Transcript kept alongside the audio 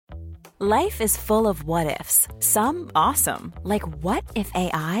Life is full of what-ifs. Some awesome, like what if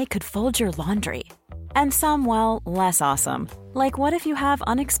AI could fold your laundry? And some, well, less awesome, like what if you have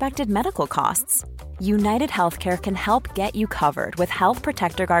unexpected medical costs? United Healthcare can help get you covered with Health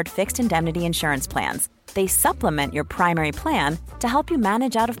Protector Guard fixed indemnity insurance plans. They supplement your primary plan to help you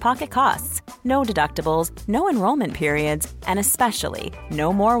manage out-of-pocket costs. No deductibles, no enrollment periods, and especially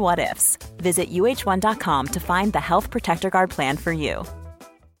no more what-ifs. Visit uh1.com to find the Health Protector Guard plan for you.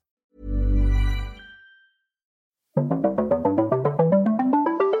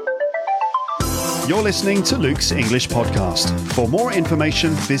 You're listening to Luke's English Podcast. For more information,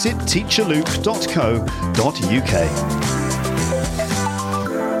 visit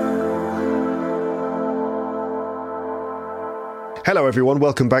teacherluke.co.uk. Hello everyone,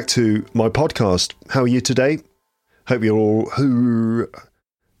 welcome back to my podcast. How are you today? Hope you're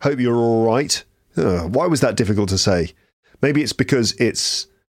all right. Why was that difficult to say? Maybe it's because it's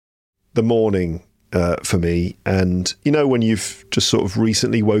the morning for me, and you know when you've just sort of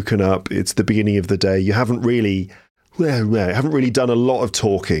recently woken up, it's the beginning of the day, you haven't really done a lot of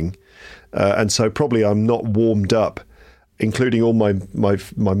talking, and so probably I'm not warmed up, including all my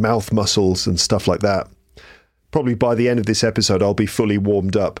mouth muscles and stuff like that. Probably by the end of this episode, I'll be fully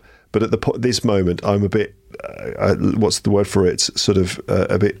warmed up. But at this moment, I'm a bit, what's the word for it? Sort of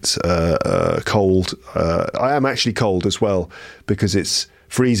a bit cold. I am actually cold as well because it's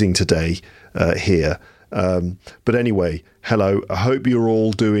freezing today here. But anyway, hello. I hope you're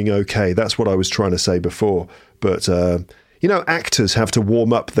all doing okay. That's what I was trying to say before. But, actors have to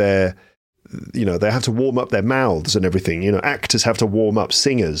warm up they have to warm up their mouths and everything. Actors have to warm up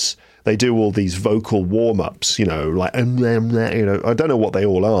singers. They do all these vocal warm-ups, like, I don't know what they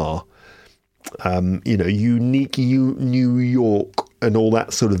all are. Unique New York and all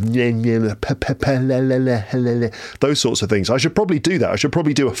that sort of those sorts of things. I should probably do that. I should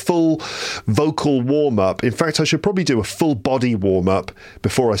probably do a full vocal warm-up. In fact, I should probably do a full body warm-up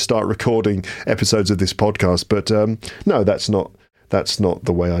before I start recording episodes of this podcast. But no, that's not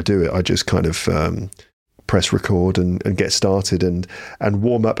the way I do it. I just kind of press record and get started and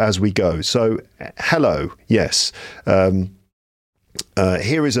warm up as we go. So, hello. Yes.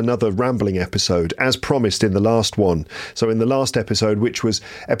 Here is another rambling episode, as promised in the last one. So in the last episode, which was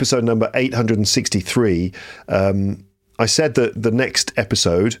episode number 863, I said that the next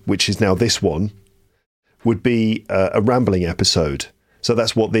episode, which is now this one, would be a rambling episode. So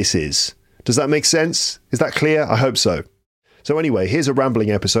that's what this is. Does that make sense? Is that clear? I hope so. So anyway, here's a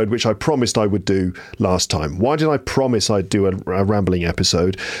rambling episode, which I promised I would do last time. Why did I promise I'd do a rambling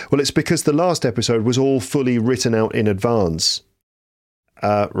episode? Well, it's because the last episode was all fully written out in advance.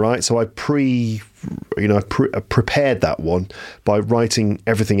 Right, so I prepared that one by writing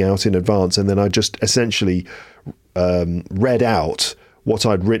everything out in advance, and then I just essentially read out what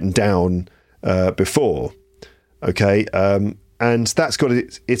I'd written down before. Okay, and that's got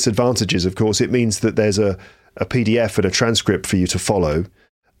its advantages, of course. It means that there's a PDF and a transcript for you to follow.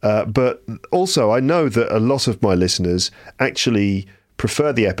 But also, I know that a lot of my listeners actually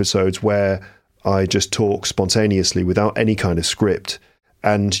prefer the episodes where I just talk spontaneously without any kind of script.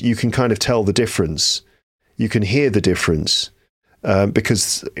 And you can kind of tell the difference. You can hear the difference.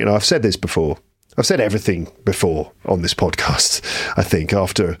 Because, I've said this before. I've said everything before on this podcast. I think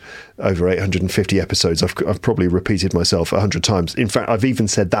after over 850 episodes, I've probably repeated myself 100 times. In fact, I've even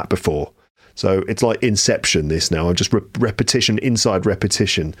said that before. So it's like Inception, this now. I'm just repetition inside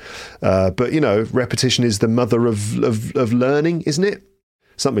repetition. But, repetition is the mother of learning, isn't it?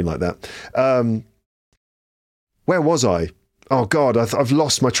 Something like that. Where was I? Oh, God, I've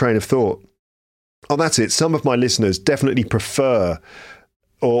lost my train of thought. Oh, that's it. Some of my listeners definitely prefer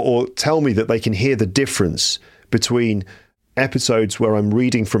or tell me that they can hear the difference between episodes where I'm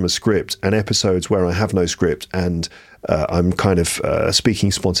reading from a script and episodes where I have no script and I'm kind of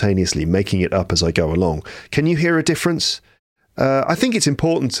speaking spontaneously, making it up as I go along. Can you hear a difference? I think it's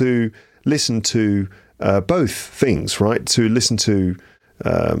important to listen to both things, right? To listen to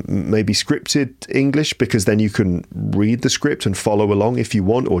maybe scripted English, because then you can read the script and follow along if you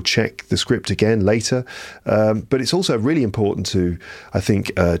want, or check the script again later. But it's also really important to, I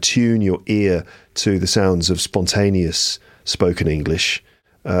think, tune your ear to the sounds of spontaneous spoken English.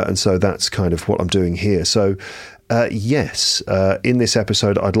 And so that's kind of what I'm doing here. So, yes, in this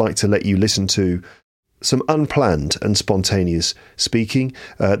episode, I'd like to let you listen to some unplanned and spontaneous speaking.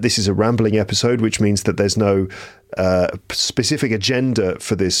 This is a rambling episode, which means that there's no specific agenda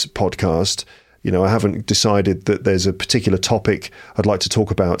for this podcast. I haven't decided that there's a particular topic I'd like to talk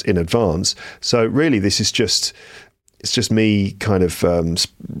about in advance. So really, this is just me kind of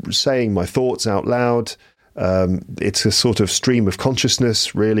saying my thoughts out loud, It's a sort of stream of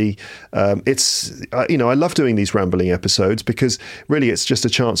consciousness, really. I love doing these rambling episodes because really it's just a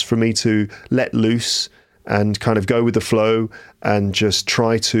chance for me to let loose and kind of go with the flow and just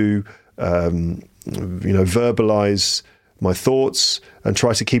try to, verbalize my thoughts and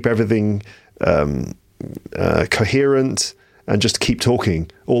try to keep everything coherent and just keep talking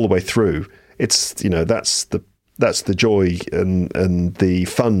all the way through. It's, that's the joy and the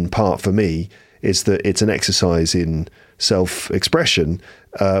fun part for me, is that it's an exercise in self-expression,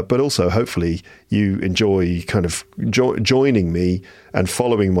 but also hopefully you enjoy kind of joining me and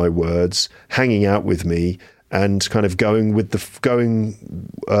following my words, hanging out with me, and kind of going with the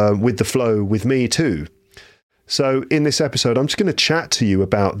flow with me too. So in this episode, I'm just going to chat to you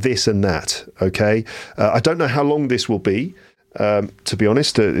about this and that. Okay, I don't know how long this will be. To be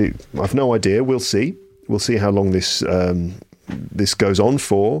honest, I've no idea. We'll see. We'll see how long this goes on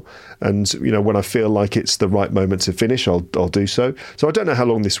for, and when I feel like it's the right moment to finish, I'll do so. So I don't know how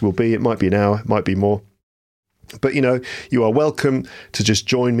long this will be. It might be an hour, it might be more. But you are welcome to just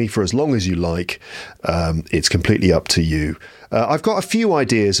join me for as long as you like. It's completely up to you. I've got a few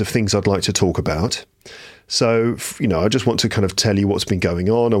ideas of things I'd like to talk about. So I just want to kind of tell you what's been going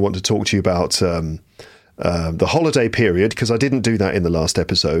on. I want to talk to you about the holiday period, because I didn't do that in the last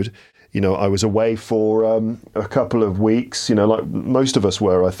episode. I was away for a couple of weeks, like most of us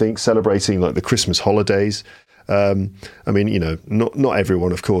were, I think, celebrating like the Christmas holidays. Not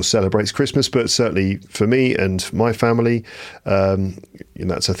everyone, of course, celebrates Christmas, but certainly for me and my family,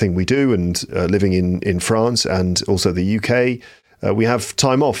 that's a thing we do. And living in France and also the UK, we have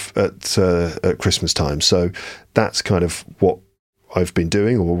time off at Christmas time. So that's kind of what I've been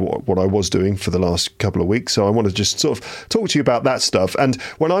doing, or what I was doing for the last couple of weeks. So I want to just sort of talk to you about that stuff. And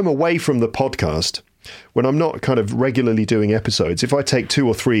when I'm away from the podcast, when I'm not kind of regularly doing episodes, if I take 2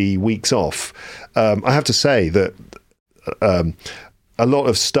 or 3 weeks off, I have to say that a lot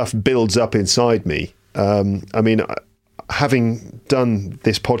of stuff builds up inside me. Having done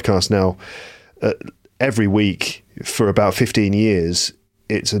this podcast now every week for about 15 years,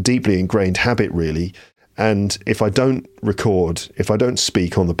 it's a deeply ingrained habit, really. And if I don't record, if I don't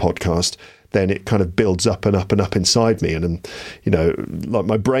speak on the podcast, then it kind of builds up and up and up inside me. And, like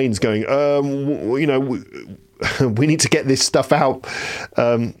my brain's going, we need to get this stuff out.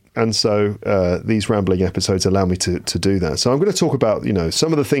 And so these rambling episodes allow me to do that. So I'm going to talk about,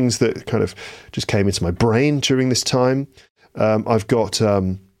 some of the things that kind of just came into my brain during this time. I've got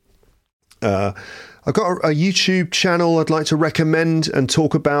a YouTube channel I'd like to recommend and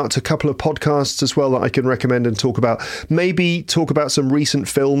talk about, a couple of podcasts as well that I can recommend and talk about. Maybe talk about some recent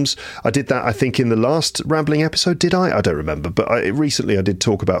films. I did that, I think, in the last rambling episode. Did I? I don't remember. But recently I did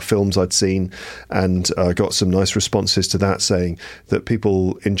talk about films I'd seen, and I got some nice responses to that, saying that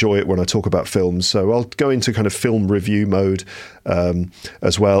people enjoy it when I talk about films. So I'll go into kind of film review mode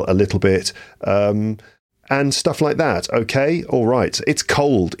as well a little bit. And stuff like that. Okay, all right. It's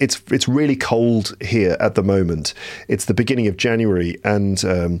cold. It's really cold here at the moment. It's the beginning of January,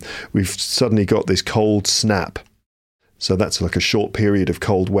 and we've suddenly got this cold snap. So that's like a short period of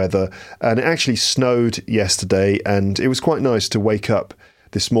cold weather. And it actually snowed yesterday, and it was quite nice to wake up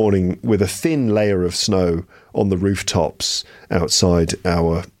this morning with a thin layer of snow on the rooftops outside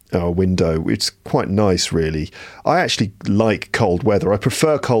our window. It's quite nice, really. I actually like cold weather. I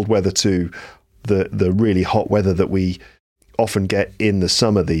prefer cold weather to the really hot weather that we often get in the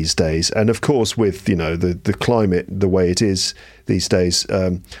summer these days. And of course, with the climate the way it is these days,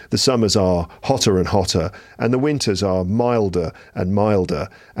 the summers are hotter and hotter, and the winters are milder and milder.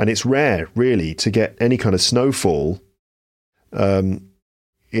 And it's rare, really, to get any kind of snowfall in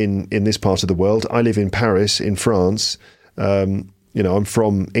this part of the world. I live in Paris, in France. I'm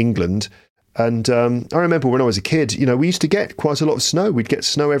from England. And I remember when I was a kid, we used to get quite a lot of snow. We'd get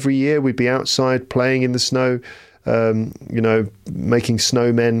snow every year. We'd be outside playing in the snow, making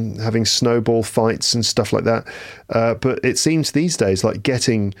snowmen, having snowball fights and stuff like that. But it seems these days like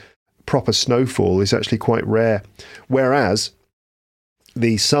getting proper snowfall is actually quite rare. Whereas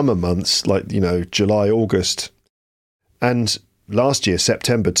the summer months, like, July, August, and last year,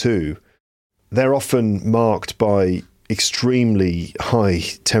 September too, they're often marked by extremely high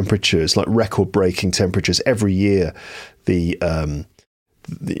temperatures, like record-breaking temperatures every year.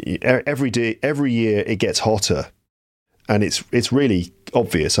 Every year it gets hotter, and it's really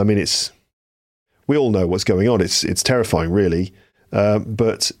obvious. I mean, we all know what's going on. It's terrifying, really.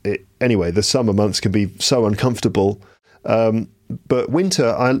 But anyway, the summer months can be so uncomfortable. But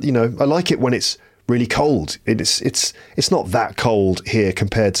winter, I like it when it's really cold. It's not that cold here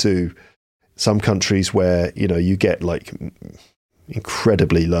compared to some countries where you get like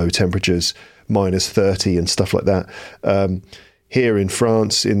incredibly low temperatures, minus 30 and stuff like that. Here in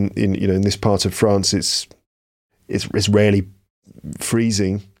France, in this part of France, it's rarely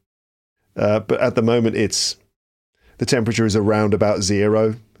freezing, but at the moment the temperature is around about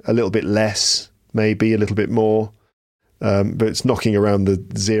 0, a little bit less, maybe a little bit more, but it's knocking around the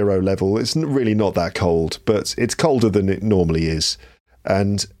 0 level. It's really not that cold, but it's colder than it normally is,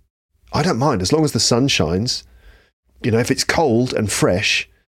 and I don't mind as long as the sun shines. If it's cold and fresh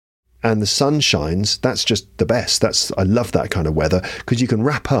and the sun shines, that's just the best. I love that kind of weather because you can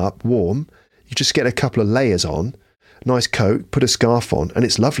wrap up warm. You just get a couple of layers on, nice coat, put a scarf on, and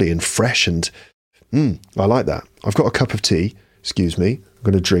it's lovely and fresh. And I like that. I've got a cup of tea. Excuse me. I'm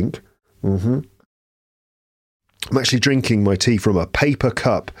going to drink. I'm actually drinking my tea from a paper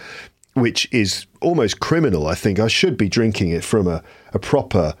cup, which is almost criminal, I think. I should be drinking it from a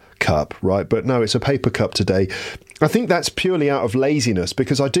proper cup, right? But no, it's a paper cup today. I think that's purely out of laziness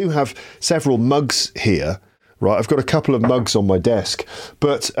because I do have several mugs here, right? I've got a couple of mugs on my desk,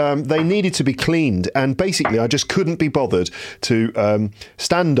 but they needed to be cleaned. And basically, I just couldn't be bothered to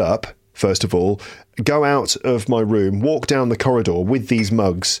stand up, first of all, go out of my room, walk down the corridor with these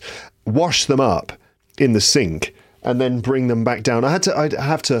mugs, wash them up in the sink, and then bring them back down. I'd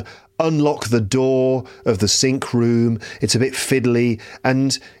have to unlock the door of the sink room. It's a bit fiddly,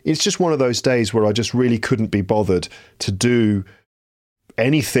 and it's just one of those days where I just really couldn't be bothered to do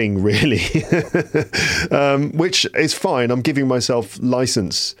anything really, which is fine. I'm giving myself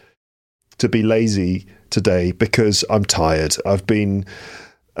license to be lazy today because I'm tired. I've been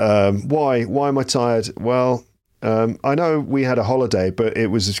why am I tired? Well, I know we had a holiday, but it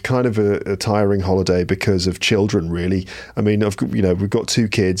was kind of a tiring holiday because of children, really. I mean, we've got 2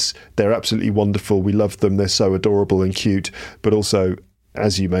 kids. They're absolutely wonderful. We love them. They're so adorable and cute. But also,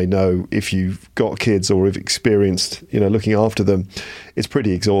 as you may know, if you've got kids or have experienced, looking after them, it's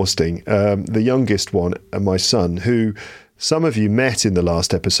pretty exhausting. The youngest one, my son, who some of you met in the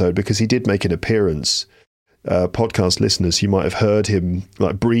last episode because he did make an appearance. Podcast listeners, you might have heard him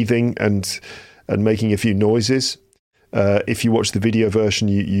like breathing and making a few noises. If you watch the video version,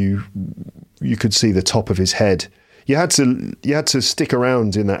 you could see the top of his head. You had to stick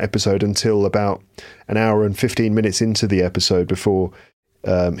around in that episode until about an hour and 15 minutes into the episode before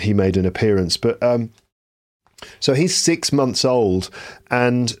he made an appearance. But so he's 6 months old,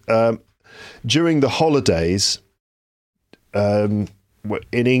 and during the holidays in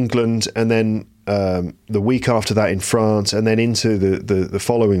England, and then the week after that in France, and then into the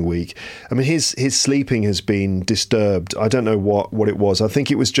following week, I mean, his sleeping has been disturbed. I don't know what it was. I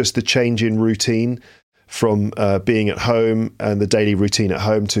think it was just the change in routine from being at home and the daily routine at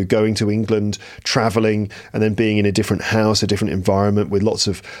home to going to England, traveling, and then being in a different house, a different environment with lots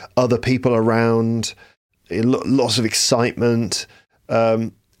of other people around, lots of excitement.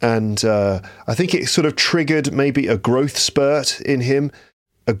 And I think it sort of triggered maybe a growth spurt in him.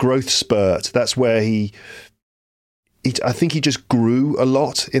 A growth spurt. That's where I think he just grew a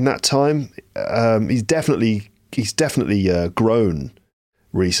lot in that time. He's definitely grown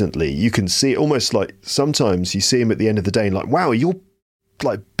recently. You can see it almost like sometimes you see him at the end of the day and like, wow, you're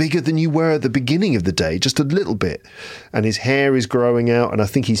like bigger than you were at the beginning of the day, just a little bit. And his hair is growing out, and I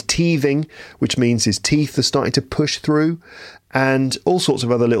think he's teething, which means his teeth are starting to push through, and all sorts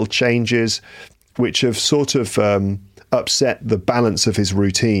of other little changes which have sort of upset the balance of his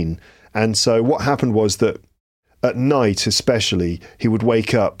routine. And so what happened was that at night especially, he would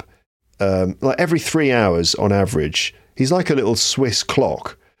wake up like every 3 hours on average. He's like a little Swiss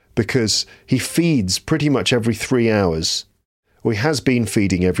clock because he feeds pretty much every 3 hours. Well, he has been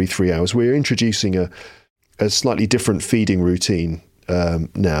feeding every 3 hours. We're introducing a slightly different feeding routine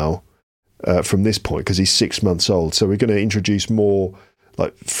now from this point because he's 6 months old. So we're going to introduce more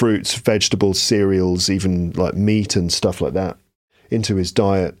like fruits, vegetables, cereals, even like meat and stuff like that into his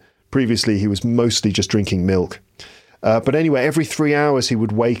diet. Previously, he was mostly just drinking milk. But anyway, every 3 hours he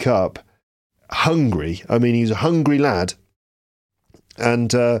would wake up hungry. I mean, he's a hungry lad.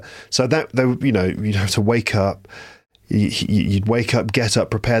 And so that, you'd have to wake up. You'd wake up, get up,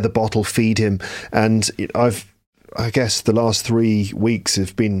 prepare the bottle, feed him. And I guess the last 3 weeks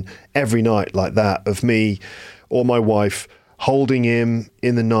have been every night like that, of me or my wife holding him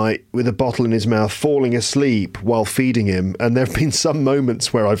in the night with a bottle in his mouth, falling asleep while feeding him. And there have been some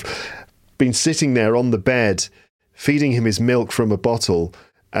moments where I've been sitting there on the bed, feeding him his milk from a bottle,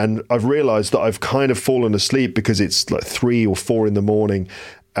 and I've realised that I've kind of fallen asleep because it's like 3 or 4 in the morning.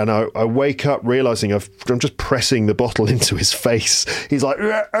 And I wake up realising I'm just pressing the bottle into his face. He's like,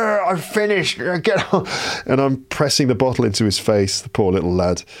 I'm finished, get on. And I'm pressing the bottle into his face, the poor little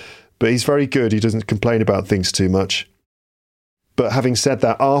lad. But he's very good. He doesn't complain about things too much. But having said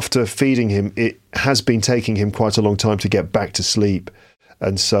that, after feeding him, it has been taking him quite a long time to get back to sleep.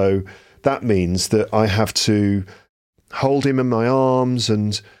 And so that means that I have to hold him in my arms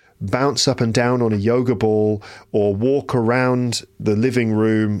and bounce up and down on a yoga ball, or walk around the living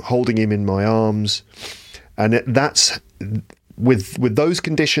room holding him in my arms. And that's with those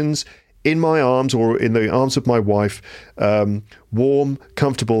conditions, in my arms or in the arms of my wife, warm,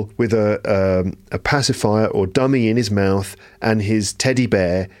 comfortable, with a pacifier or dummy in his mouth and his teddy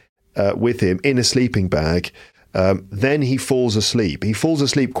bear with him in a sleeping bag, then he falls asleep. He falls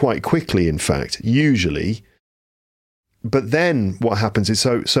asleep quite quickly, in fact, usually. But then what happens is,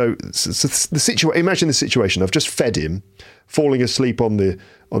 so the situation. Imagine the situation. I've just fed him, falling asleep on the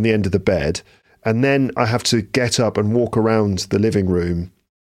end of the bed, and then I have to get up and walk around the living room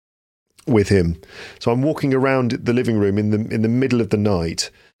with him. So I'm walking around the living room in the middle of the night,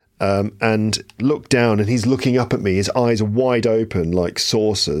 and look down, and he's looking up at me. His eyes are wide open like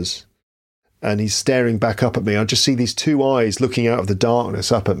saucers, and he's staring back up at me. I just see these two eyes looking out of the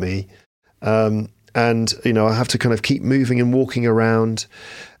darkness up at me. And, you know, I have to kind of keep moving and walking around.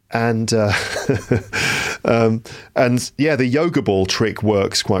 And, and yeah, the yoga ball trick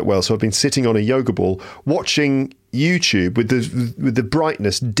works quite well. So I've been sitting on a yoga ball, watching YouTube with the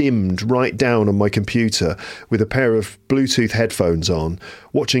brightness dimmed right down on my computer, with a pair of Bluetooth headphones on,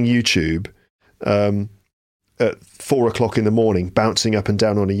 watching YouTube, at 4 o'clock in the morning, bouncing up and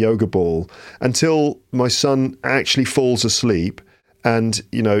down on a yoga ball until my son actually falls asleep. And,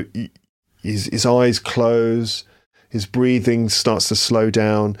 you know, his eyes close, his breathing starts to slow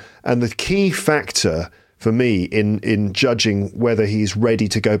down. And the key factor for me in judging whether he's ready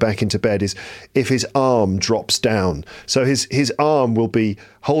to go back into bed is if his arm drops down. So his arm will be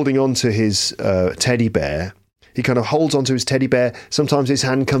holding onto his teddy bear. He kind of holds onto his teddy bear. Sometimes his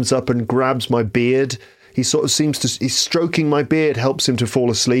hand comes up and grabs my beard. He sort of he's stroking my beard, helps him to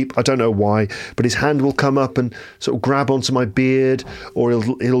fall asleep. I don't know why, but his hand will come up and sort of grab onto my beard, or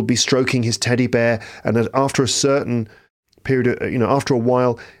he'll be stroking his teddy bear. And after a certain period, after a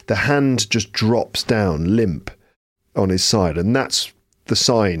while, the hand just drops down limp on his side. And that's the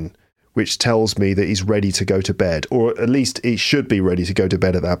sign which tells me that he's ready to go to bed, or at least he should be ready to go to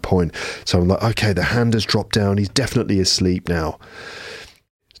bed at that point. So I'm like, okay, the hand has dropped down. He's definitely asleep now.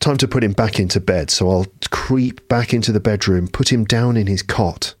 Time to put him back into bed. So I'll creep back into the bedroom, put him down in his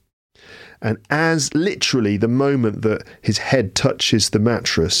cot. And as literally the moment that his head touches the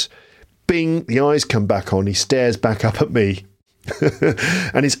mattress, bing, the eyes come back on. He stares back up at me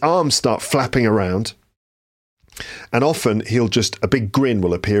and his arms start flapping around. And often a big grin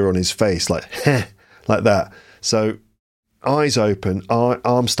will appear on his face, like, heh, like that. So eyes open,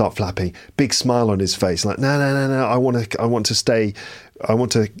 arms start flapping, big smile on his face, like, no, I want to stay. I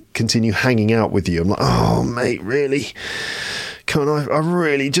want to continue hanging out with you. I'm like, oh, mate, really? Can't I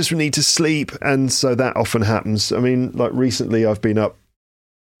really just need to sleep. And so that often happens. I mean, like recently I've been up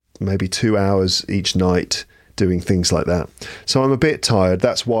maybe 2 hours each night doing things like that. So I'm a bit tired.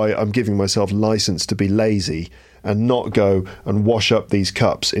 That's why I'm giving myself license to be lazy and not go and wash up these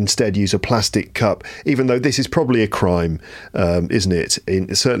cups. Instead, use a plastic cup, even though this is probably a crime, isn't it?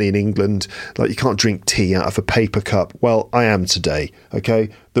 Certainly in England, like you can't drink tea out of a paper cup. Well, I am today, okay?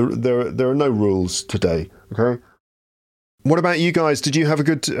 There are no rules today, okay? What about you guys? Did you have a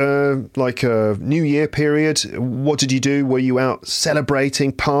good, New Year period? What did you do? Were you out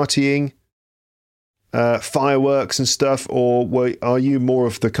celebrating, partying? Fireworks and stuff, or are you more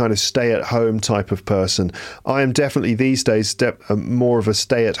of the kind of stay-at-home type of person? I am definitely these days more of a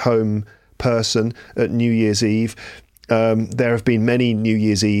stay-at-home person at New Year's Eve. There have been many New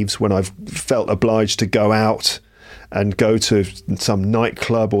Year's Eves when I've felt obliged to go out and go to some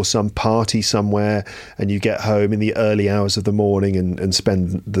nightclub or some party somewhere, and you get home in the early hours of the morning and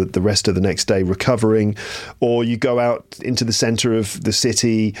spend the rest of the next day recovering. Or you go out into the centre of the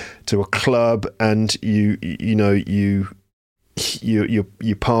city to a club and you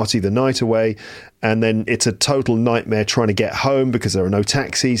party the night away, and then it's a total nightmare trying to get home because there are no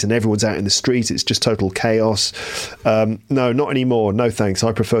taxis and everyone's out in the street. It's just total chaos. No, not anymore. No thanks.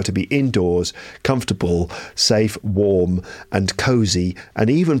 I prefer to be indoors, comfortable, safe, warm and cozy, and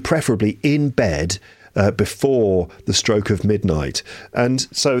even preferably in bed before the stroke of midnight. And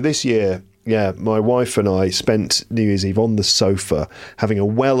so this year, my wife and I spent New Year's Eve on the sofa having a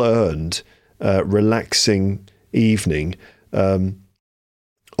well-earned, relaxing evening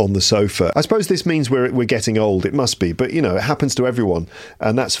on the sofa. I suppose this means we're getting old. It must be, but it happens to everyone,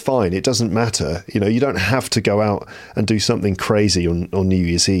 and that's fine. It doesn't matter. You don't have to go out and do something crazy on New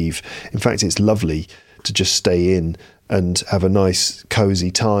Year's Eve. In fact, it's lovely to just stay in and have a nice,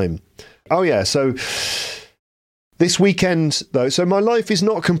 cozy time. Oh yeah, so This weekend, though, so my life is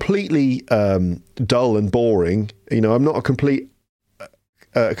not completely dull and boring. I'm not a completely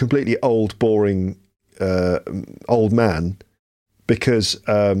old, boring old man, because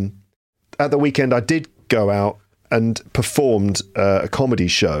at the weekend I did go out and performed a comedy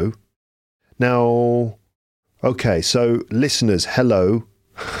show. Now, okay, so listeners, hello.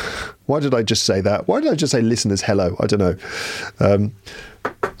 Why did I just say that? Why did I just say listeners, hello? I don't know.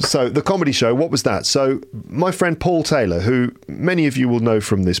 So the comedy show, what was that? So my friend Paul Taylor, who many of you will know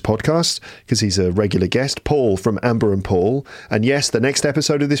from this podcast because he's a regular guest, Paul from Amber and Paul. And yes, the next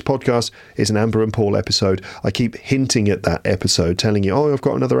episode of this podcast is an Amber and Paul episode. I keep hinting at that episode, telling you, I've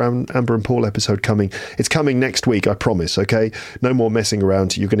got another Amber and Paul episode coming. It's coming next week, I promise, okay? No more messing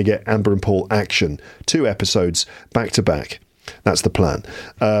around. You're going to get Amber and Paul action. 2 episodes back to back. That's the plan.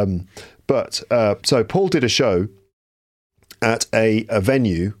 So Paul did a show at a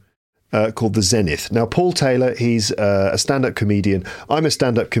venue called the Zenith. Now, Paul Taylor, he's a stand-up comedian. I'm a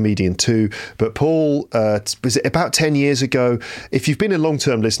stand-up comedian too, but Paul, was it about 10 years ago? If you've been a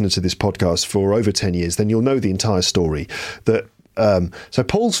long-term listener to this podcast for over 10 years, then you'll know the entire story. So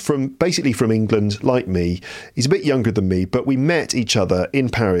Paul's basically from England, like me. He's a bit younger than me, but we met each other in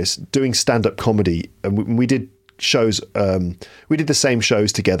Paris doing stand-up comedy, and we did shows. We did the same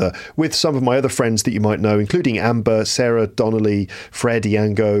shows together with some of my other friends that you might know, including Amber, Sarah Donnelly, Fred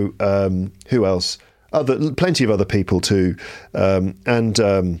Yango, who else? Plenty of other people too,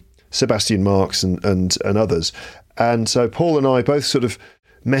 and Sebastian Marks and others. And so Paul and I both sort of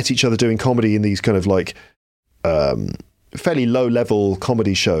met each other doing comedy in these kind of like fairly low-level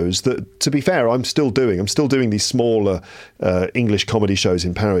comedy shows that, to be fair, I'm still doing these smaller English comedy shows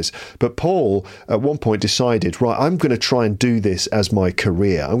in Paris. But Paul, at one point, decided, right, I'm going to try and do this as my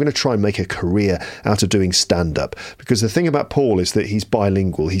career. I'm going to try and make a career out of doing stand-up. Because the thing about Paul is that he's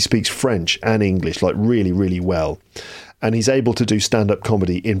bilingual. He speaks French and English, like really, really well. And he's able to do stand-up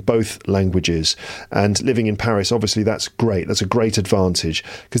comedy in both languages. And living in Paris, obviously, that's great. That's a great advantage.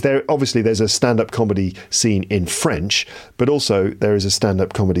 Because there's a stand-up comedy scene in French, but also there is a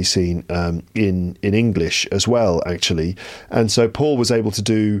stand-up comedy scene in English as well, actually. And so Paul was able to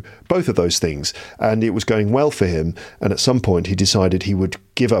do both of those things. And it was going well for him. And at some point, he decided he would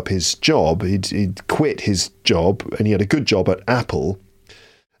give up his job. He'd quit his job, and he had a good job at Apple.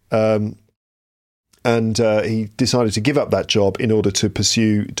 And he decided to give up that job in order to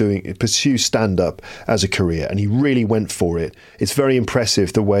pursue stand-up as a career. And he really went for it. It's very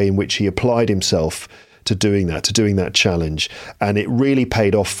impressive the way in which he applied himself to doing that challenge. And it really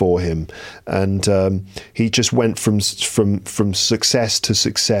paid off for him. And he just went from success to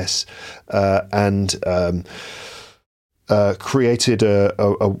success and created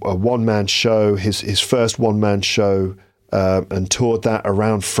a one-man show, his first one-man show, and toured that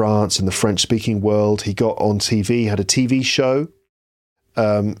around France and the French-speaking world. He got on TV, had a TV show,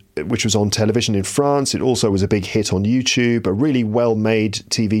 which was on television in France. It also was a big hit on YouTube, a really well-made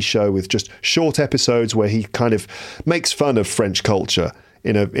TV show with just short episodes where he kind of makes fun of French culture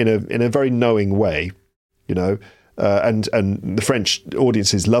in a very knowing way, and the French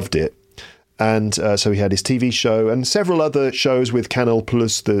audiences loved it. And so he had his TV show and several other shows with Canal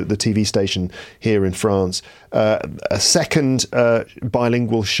Plus, the TV station here in France. A second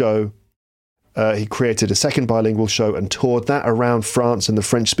bilingual show. He created a second bilingual show and toured that around France and the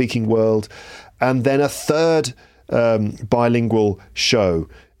French-speaking world. And then a third bilingual show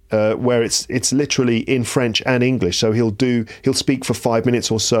where it's literally in French and English. So he'll speak for 5 minutes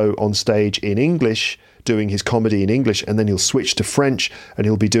or so on stage in English, doing his comedy in English, and then he'll switch to French and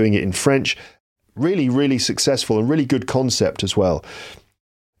he'll be doing it in French. Really, really successful and really good concept as well.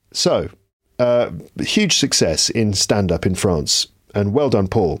 So, huge success in stand-up in France, and well done,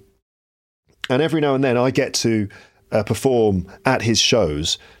 Paul. And every now and then I get to perform at his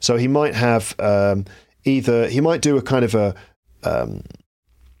shows. So he might have he might do a kind of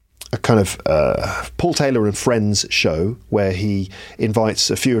Paul Taylor and Friends show where he invites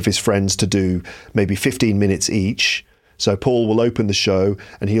a few of his friends to do maybe 15 minutes each. So Paul will open the show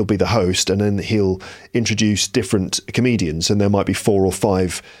and he'll be the host, and then he'll introduce different comedians, and there might be 4 or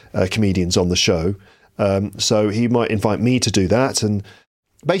 5 comedians on the show. So he might invite me to do that. And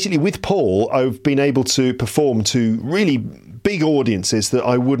basically with Paul, I've been able to perform to really big audiences that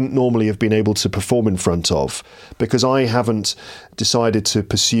I wouldn't normally have been able to perform in front of, because I haven't decided to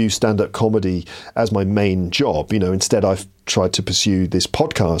pursue stand-up comedy as my main job. Instead I've tried to pursue this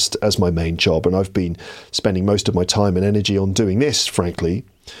podcast as my main job, and I've been spending most of my time and energy on doing this, frankly,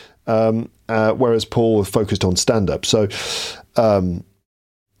 whereas Paul focused on stand-up. So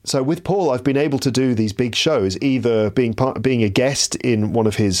with Paul, I've been able to do these big shows, either being a guest in one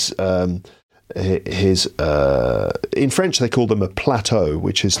of his his in French they call them a plateau,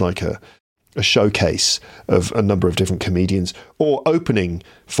 which is like a showcase of a number of different comedians, or opening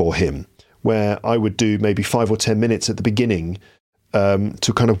for him, where I would do maybe 5 or 10 minutes at the beginning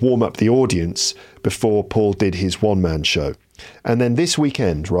to kind of warm up the audience before Paul did his one-man show. And then this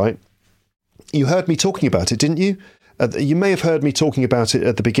weekend, right, you heard me talking about it, didn't you? You may have heard me talking about it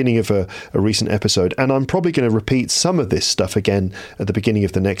at the beginning of a recent episode, and I'm probably going to repeat some of this stuff again at the beginning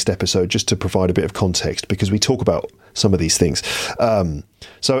of the next episode just to provide a bit of context, because we talk about some of these things.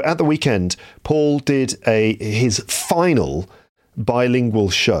 So at the weekend, Paul did his final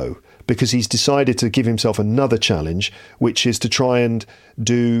bilingual show, because he's decided to give himself another challenge, which is to try and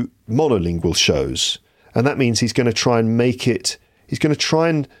do monolingual shows. And that means he's going to try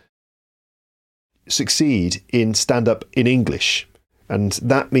and succeed in stand-up in English. And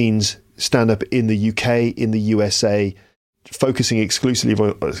that means stand-up in the UK, in the USA, focusing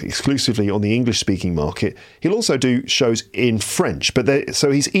exclusively on the English-speaking market. He'll also do shows in French,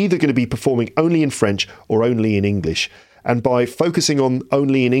 so he's either going to be performing only in French or only in English. And by focusing on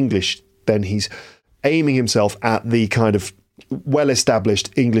only in English, then he's aiming himself at the kind of well-established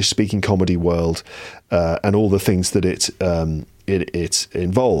English-speaking comedy world and all the things that it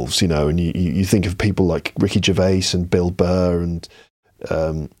involves, and you think of people like Ricky Gervais and Bill Burr and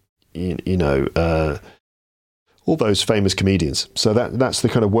all those famous comedians. So that's the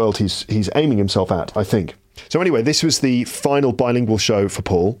kind of world he's aiming himself at, I think. So anyway, this was the final bilingual show for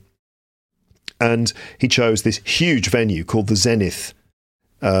Paul, and he chose this huge venue called the Zenith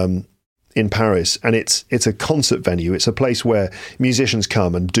in Paris, and it's a concert venue. It's a place where musicians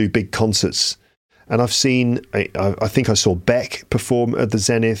come and do big concerts. And I've seen, I think I saw Beck perform at the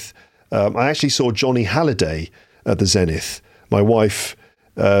Zenith. I actually saw Johnny Halliday at the Zenith. My wife,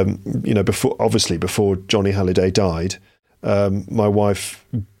 before Johnny Halliday died, my wife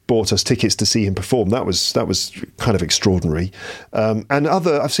bought us tickets to see him perform. That was kind of extraordinary. And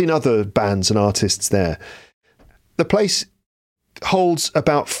I've seen other bands and artists there. The place holds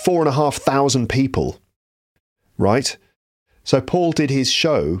about 4,500 people, right? So Paul did his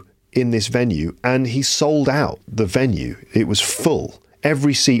show in this venue, and he sold out the venue. It was full.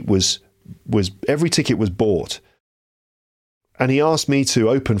 Every seat every ticket was bought. And he asked me to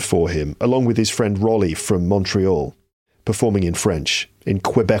open for him, along with his friend Rolly from Montreal, performing in French, in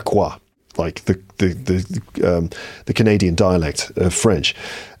Quebecois, like the Canadian dialect of French.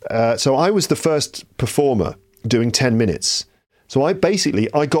 So I was the first performer doing 10 minutes. So I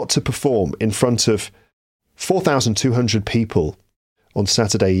got to perform in front of 4,200 people on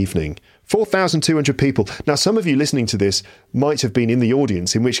Saturday evening. 4,200 people. Now, some of you listening to this might have been in the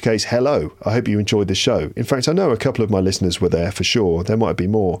audience, in which case, hello, I hope you enjoyed the show. In fact, I know a couple of my listeners were there for sure. There might be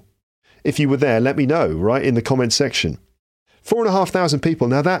more. If you were there, let me know, right, in the comments section. 4,500 people.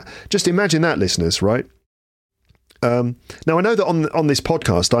 Now just imagine that, listeners, right? Now, I know that on this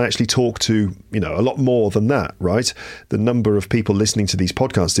podcast, I actually talk to, a lot more than that, right? The number of people listening to these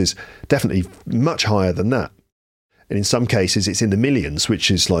podcasts is definitely much higher than that. And in some cases, it's in the millions, which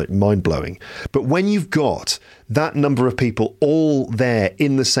is like mind-blowing. But when you've got that number of people all there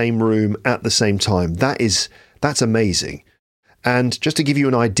in the same room at the same time, that's amazing. And just to give you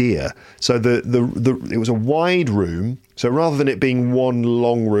an idea, so it was a wide room. So rather than it being one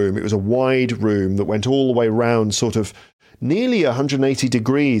long room, it was a wide room that went all the way around, sort of nearly 180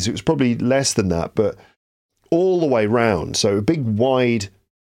 degrees. It was probably less than that, but all the way round. So a big wide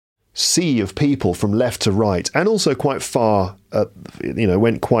sea of people from left to right, and also quite far,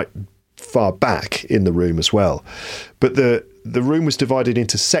 went quite far back in the room as well. But the room was divided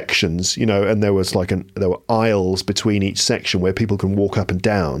into sections, and there was there were aisles between each section where people can walk up and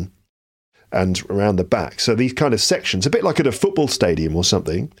down and around the back. So these kind of sections, a bit like at a football stadium or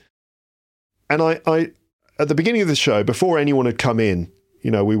something. And I at the beginning of the show, before anyone had come in,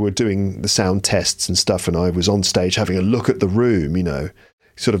 we were doing the sound tests and stuff, and I was on stage having a look at the room,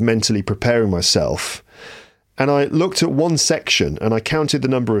 sort of mentally preparing myself. And I looked at one section and I counted the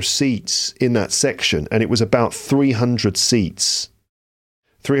number of seats in that section, and it was about 300 seats,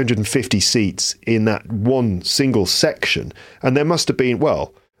 350 seats in that one single section. And there must have been,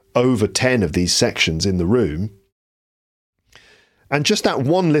 over 10 of these sections in the room. And just that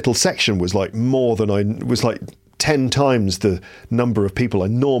one little section was like 10 times the number of people I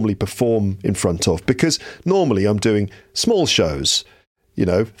normally perform in front of, because normally I'm doing small shows,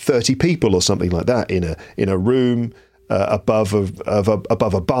 30 people or something like that in a room above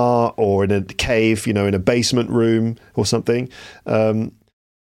a bar, or in a cave, in a basement room or something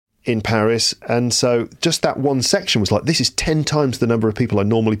in Paris. And so just that one section was like, this is 10 times the number of people I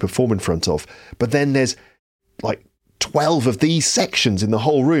normally perform in front of. But then there's like 12 of these sections in the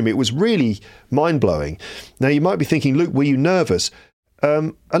whole room. It was really mind-blowing. Now, you might be thinking, Luke, were you nervous?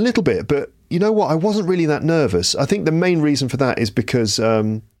 A little bit, but you know what? I wasn't really that nervous. I think the main reason for that is because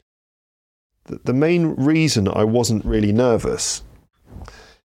the main reason I wasn't really nervous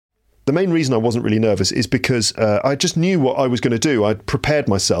is because I just knew what I was going to do. I'd prepared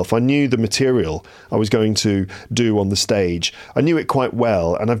myself. I knew the material I was going to do on the stage. I knew it quite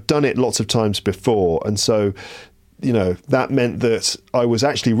well, and I've done it lots of times before. And so, you know, that meant that I was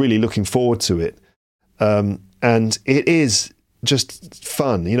actually really looking forward to it. And it is just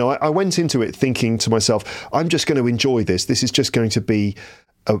fun. You know, I went into it thinking to myself, I'm just going to enjoy this. This is just going to be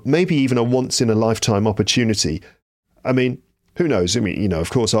maybe even a once-in-a-lifetime opportunity. I mean, who knows? I mean, you know, of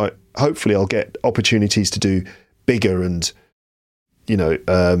course, hopefully I'll get opportunities to do bigger and, you know,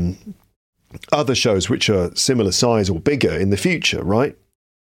 other shows which are similar size or bigger in the future, right?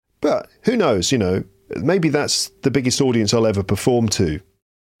 But who knows? You know, maybe that's the biggest audience I'll ever perform to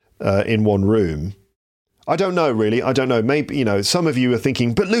in one room. I don't know, really. I don't know. Maybe, you know, some of you are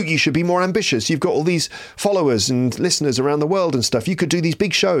thinking, but Luke, you should be more ambitious. You've got all these followers and listeners around the world and stuff. You could do these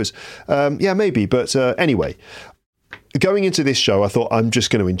big shows. Yeah, maybe. But anyway, going into this show, I thought I'm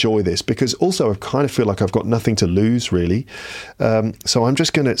just going to enjoy this because also I kind of feel like I've got nothing to lose, really. So I'm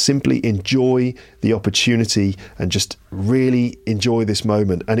just going to simply enjoy the opportunity and just really enjoy this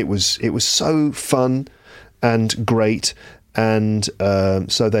moment. And it was so fun and great. And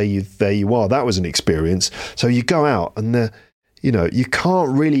so there you are. That was an experience. So you go out and you know, you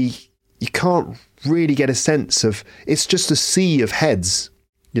can't really get a sense of, it's just a sea of heads,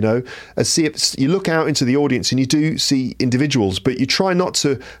 you know, you look out into the audience and you do see individuals, but you try not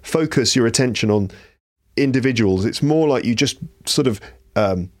to focus your attention on individuals. It's more like you just sort of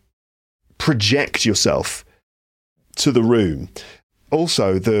project yourself to the room.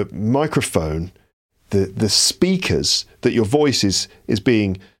 Also, the microphone, the speakers that your voice is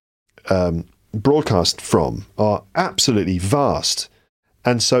being broadcast from are absolutely vast.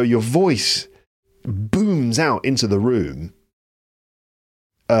 And so your voice booms out into the room.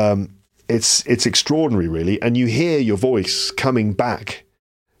 It's extraordinary, really. And you hear your voice coming back,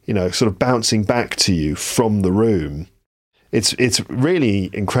 you know, sort of bouncing back to you from the room. It's really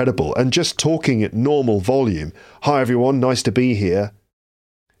incredible. And just talking at normal volume. Hi, everyone. Nice to be here.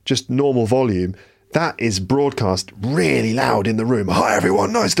 Just normal volume. That is broadcast really loud in the room. Hi,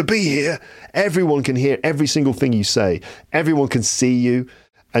 everyone. Nice to be here. Everyone can hear every single thing you say. Everyone can see you.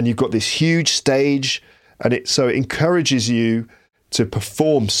 And you've got this huge stage. And so it encourages you to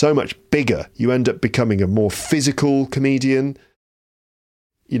perform so much bigger. You end up becoming a more physical comedian.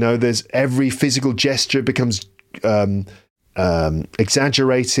 You know, there's every physical gesture becomes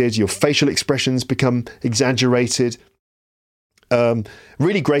exaggerated. Your facial expressions become exaggerated.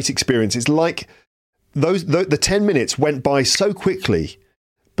 Really great experience. It's like the 10 minutes went by so quickly,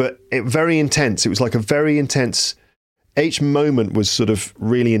 but very intense. It was like a very intense, each moment was sort of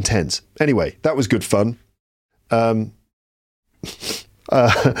really intense. Anyway, that was good fun. I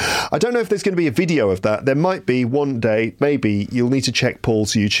don't know if there's going to be a video of that. There might be one day, maybe. You'll need to check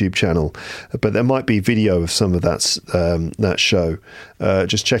Paul's YouTube channel, but there might be video of some of that show.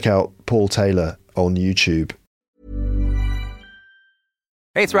 Just check out Paul Taylor on YouTube.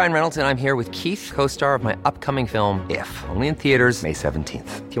 Hey, it's Ryan Reynolds, and I'm here with Keith, co-star of my upcoming film, If, only in theaters May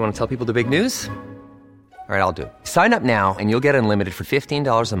 17th. Do you want to tell people the big news? All right, I'll do it. Sign up now and you'll get unlimited for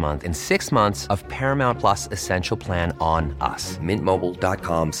 $15 a month and 6 months of Paramount Plus Essential Plan on us.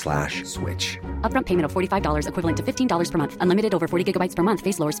 MintMobile.com/switch. Upfront payment of $45 equivalent to $15 per month. Unlimited over 40 gigabytes per month.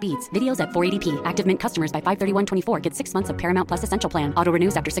 Face lower speeds. Videos at 480p. Active Mint customers by 531.24 get 6 months of Paramount Plus Essential Plan. Auto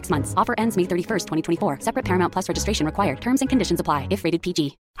renews after 6 months. Offer ends May 31st, 2024. Separate Paramount Plus registration required. Terms and conditions apply if rated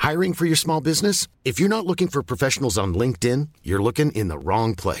PG. Hiring for your small business? If you're not looking for professionals on LinkedIn, you're looking in the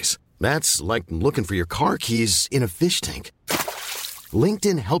wrong place. That's like looking for your car keys in a fish tank.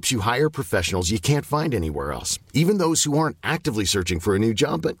 LinkedIn helps you hire professionals you can't find anywhere else, even those who aren't actively searching for a new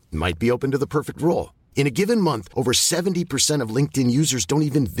job but might be open to the perfect role. In a given month, over 70% of LinkedIn users don't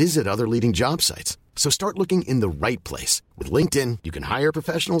even visit other leading job sites. So start looking in the right place. With LinkedIn, you can hire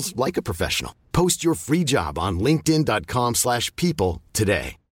professionals like a professional. Post your free job on linkedin.com/people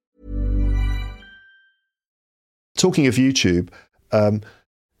today. Talking of YouTube,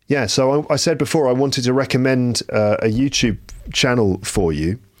 yeah, so I said before I wanted to recommend a YouTube channel for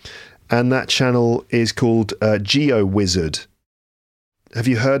you, and that channel is called GeoWizard. Have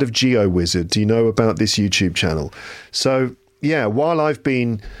you heard of GeoWizard? Do you know about this YouTube channel? So, yeah, while I've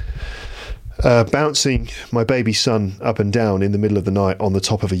been bouncing my baby son up and down in the middle of the night on the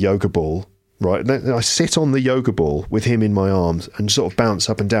top of a yoga ball, right? Then I sit on the yoga ball with him in my arms and sort of bounce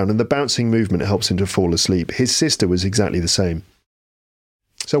up and down. And the bouncing movement helps him to fall asleep. His sister was exactly the same.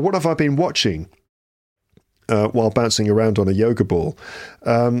 So what have I been watching while bouncing around on a yoga ball?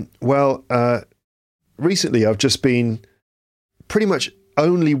 Recently I've just been pretty much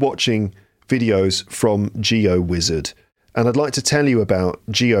only watching videos from GeoWizard. And I'd like to tell you about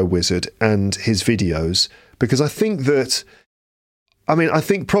GeoWizard and his videos, because I think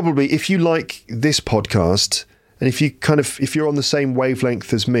probably if you like this podcast and if you're on the same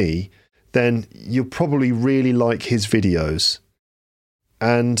wavelength as me, then you'll probably really like his videos.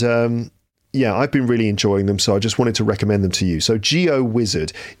 And I've been really enjoying them, so I just wanted to recommend them to you. So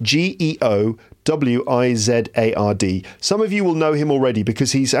GeoWizard, GeoWizard. Some of you will know him already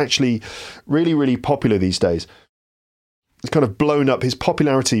because he's actually really, really popular these days. It's kind of blown up. His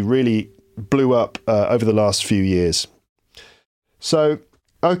popularity really blew up over the last few years. So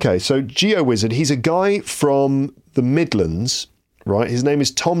GeoWizard, he's a guy from the Midlands, right? His name is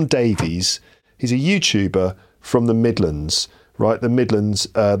Tom Davies. He's a YouTuber from the Midlands, right? The Midlands,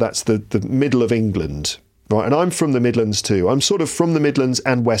 that's the middle of England, right? And I'm from the Midlands too. I'm sort of from the Midlands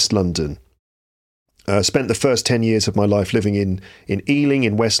and West London. Spent the first 10 years of my life living in Ealing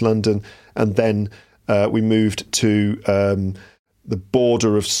in West London, and then we moved to the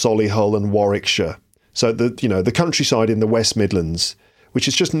border of Solihull and Warwickshire. So the countryside in the West Midlands, which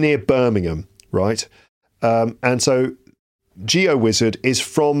is just near Birmingham, right? And so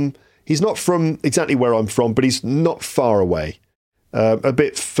GeoWizard he's not from exactly where I'm from, but he's not far away, a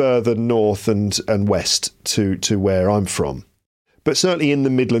bit further north and west to where I'm from, but certainly in the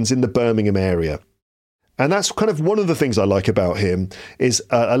Midlands, in the Birmingham area. And that's kind of one of the things I like about him is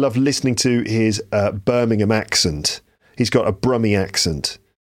I love listening to his Birmingham accent. He's got a Brummie accent.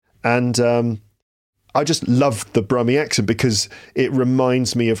 And I just love the Brummie accent because it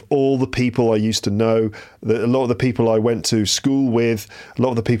reminds me of all the people I used to know, a lot of the people I went to school with, a lot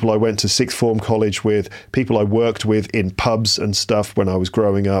of the people I went to sixth form college with, people I worked with in pubs and stuff when I was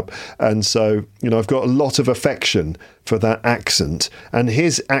growing up. And so, I've got a lot of affection for that accent. And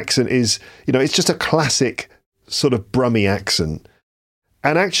his accent is, it's just a classic sort of Brummie accent.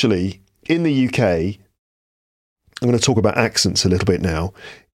 And actually, in the UK, I'm going to talk about accents a little bit now.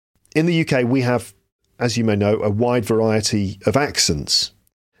 In the UK, we have, as you may know, a wide variety of accents.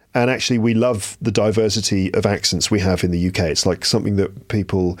 And actually, we love the diversity of accents we have in the UK. It's like something that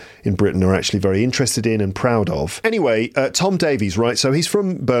people in Britain are actually very interested in and proud of. Anyway, Tom Davies, right? So he's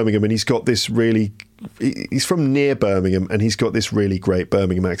from Birmingham and he's from near Birmingham and he's got this really great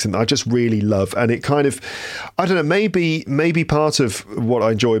Birmingham accent that I just really love. And it kind of, I don't know, maybe part of what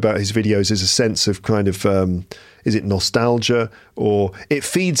I enjoy about his videos is a sense of kind of, is it nostalgia, or it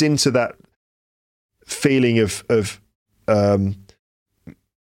feeds into that feeling of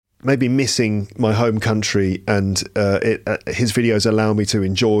maybe missing my home country, and his videos allow me to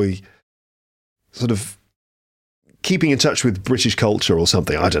enjoy sort of keeping in touch with British culture or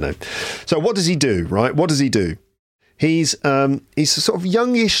something. I don't know. So what does he do, right? What does he do? He's a sort of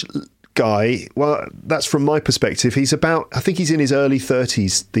youngish guy. Well, that's from my perspective. I think he's in his early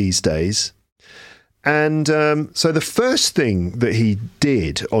 30s these days. And so the first thing that he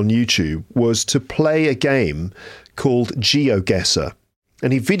did on YouTube was to play a game called GeoGuessr.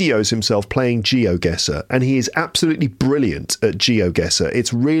 And he videos himself playing GeoGuessr. And he is absolutely brilliant at GeoGuessr.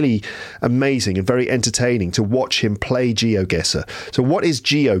 It's really amazing and very entertaining to watch him play GeoGuessr. So what is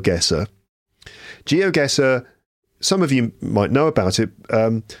GeoGuessr? GeoGuessr, some of you might know about it.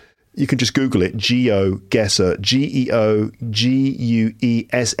 You can just Google it, GeoGuessr, GeoGuessr.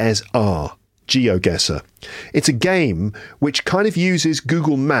 GeoGuessr. It's a game which kind of uses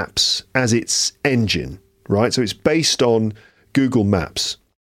Google Maps as its engine, right? So it's based on Google Maps.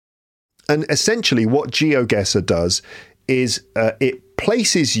 And essentially what GeoGuessr does is it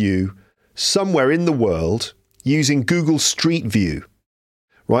places you somewhere in the world using Google Street View,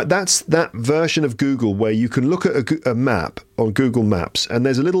 right? That's that version of Google where you can look at a map on Google Maps and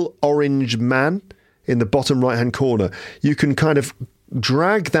there's a little orange man in the bottom right-hand corner. You can kind of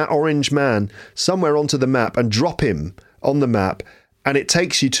drag that orange man somewhere onto the map and drop him on the map, and it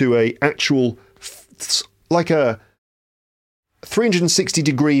takes you to a actual, like a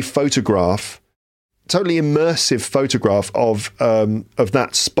 360-degree photograph, totally immersive photograph of that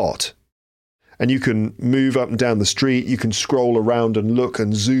spot. And you can move up and down the street, you can scroll around and look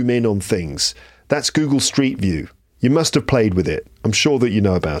and zoom in on things. That's Google Street View. You must have played with it. I'm sure that you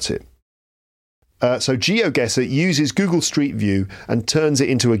know about it. So GeoGuessr uses Google Street View and turns it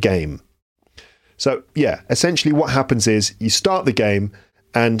into a game. So yeah, essentially what happens is you start the game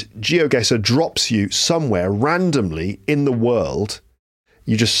and GeoGuessr drops you somewhere randomly in the world.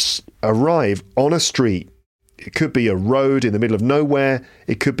 You just arrive on a street. It could be a road in the middle of nowhere.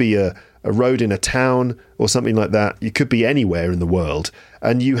 It could be a road in a town or something like that. You could be anywhere in the world.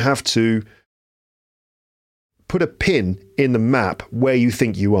 And you have to put a pin in the map where you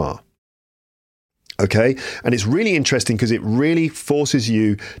think you are. Okay? And it's really interesting because it really forces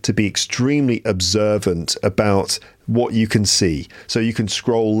you to be extremely observant about what you can see. So you can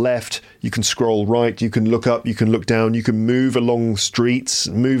scroll left, you can scroll right, you can look up, you can look down, you can move along streets,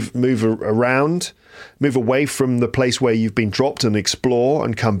 move around, move away from the place where you've been dropped and explore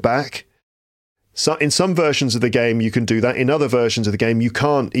and come back. So in some versions of the game, you can do that. In other versions of the game, you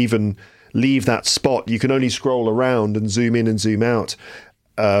can't even leave that spot. You can only scroll around and zoom in and zoom out.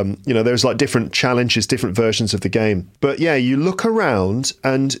 There's like different challenges, different versions of the game. But yeah, you look around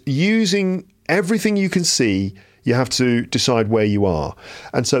and using everything you can see, you have to decide where you are.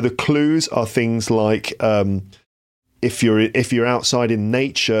 And so the clues are things like if you're outside in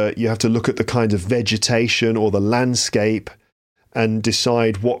nature, you have to look at the kind of vegetation or the landscape and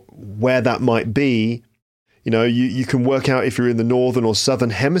decide where that might be. You can work out if you're in the northern or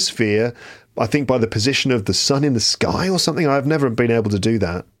southern hemisphere, I think by the position of the sun in the sky or something. I've never been able to do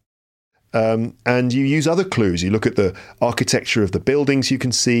that. And you use other clues. You look at the architecture of the buildings you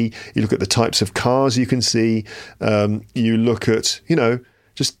can see. You look at the types of cars you can see. You look at,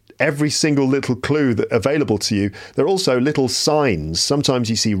 just every single little clue that available to you. There are also little signs. Sometimes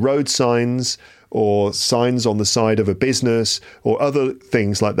you see road signs or signs on the side of a business or other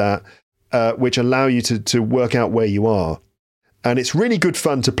things like that, which allow you to work out where you are. And it's really good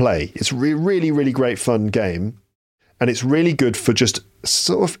fun to play. It's really, really great fun game. And it's really good for just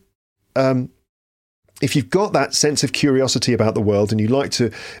sort of, if you've got that sense of curiosity about the world and you like to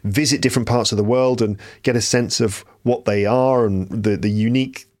visit different parts of the world and get a sense of what they are and the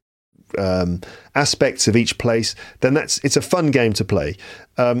unique aspects of each place, then it's a fun game to play.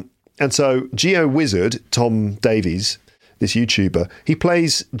 And so GeoWizard, Tom Davies, this YouTuber, he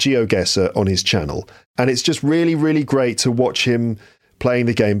plays GeoGuessr on his channel. And it's just really, really great to watch him playing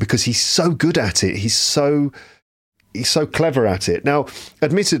the game because he's so good at it. He's so clever at it. Now,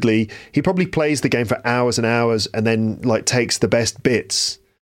 admittedly, he probably plays the game for hours and hours and then takes the best bits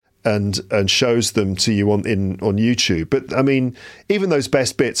and shows them to you on YouTube. But I mean, even those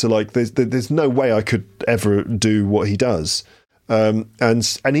best bits are there's no way I could ever do what he does. And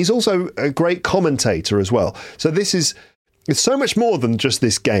he's also a great commentator as well. So it's so much more than just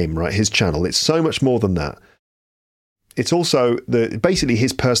this game, right? His channel. It's so much more than that. It's also basically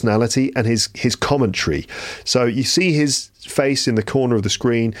his personality and his commentary. So you see his face in the corner of the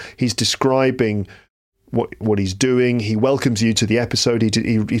screen. He's describing what he's doing. He welcomes you to the episode.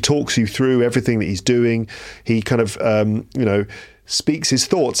 He talks you through everything that he's doing. He kind of speaks his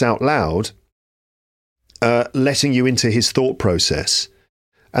thoughts out loud, letting you into his thought process.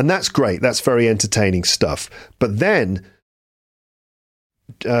 And that's great. That's very entertaining stuff. But then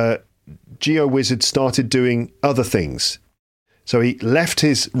GeoWizard started doing other things. So he left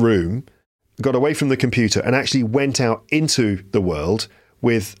his room, got away from the computer, and actually went out into the world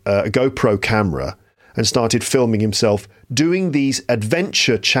with a GoPro camera and started filming himself doing these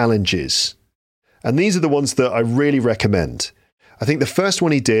adventure challenges. And these are the ones that I really recommend. I think the first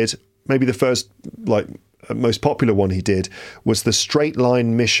one he did, maybe the first most popular one he did, was the straight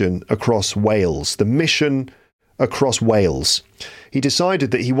line mission across Wales. The mission across Wales. He decided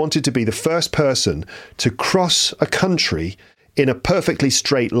that he wanted to be the first person to cross a country in a perfectly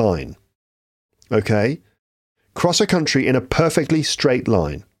straight line. Okay? Cross a country in a perfectly straight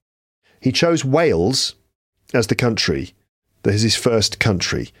line. He chose Wales as the country. That is his first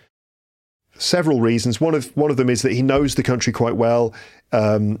country. Several reasons. One of them is that he knows the country quite well.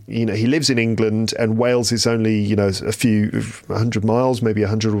 He lives in England, and Wales is only a few 100 miles, maybe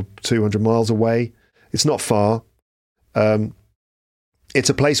 100 or 200 miles away. It's not far. It's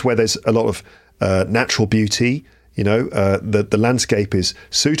a place where there's a lot of natural beauty. The landscape is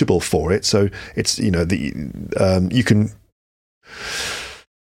suitable for it. So it's you can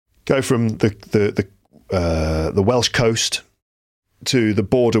go from the Welsh coast to the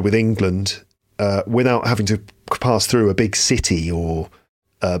border with England without having to pass through a big city or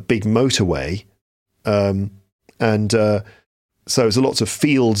a big motorway. So there's lots of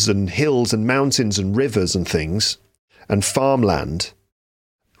fields and hills and mountains and rivers and things and farmland.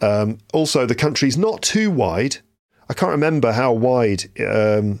 Also, the country's not too wide. I can't remember how wide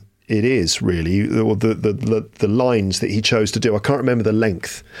it is, really, or the lines that he chose to do. I can't remember the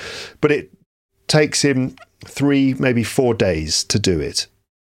length. But it takes him 3, maybe 4 days to do it.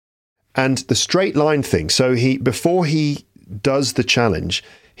 And the straight line thing, so before he does the challenge,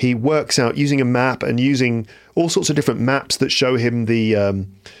 he works out using a map and using all sorts of different maps that show him the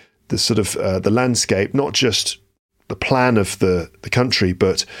sort of the landscape, not just the plan of the country,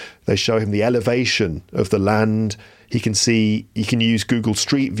 but they show him the elevation of the land. He can use Google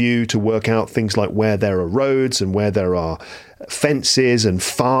Street View to work out things like where there are roads and where there are fences and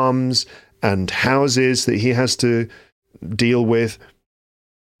farms and houses that he has to deal with.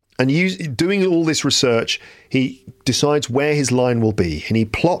 And doing all this research, he decides where his line will be, and he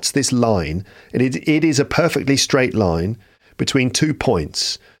plots this line, and it is a perfectly straight line between 2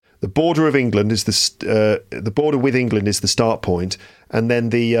 points. The border of England is the border with England is the start point, and then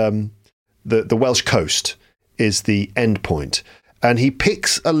the Welsh coast is the end point. And he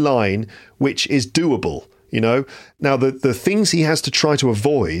picks a line which is doable. Now the things he has to try to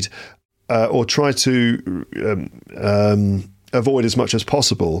avoid, or try to avoid as much as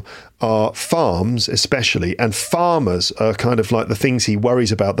possible, are farms especially, and farmers are kind of like the things he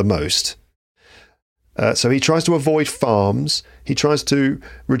worries about the most. So he tries to avoid farms. He tries to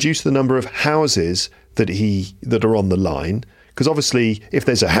reduce the number of houses that are on the line, because obviously if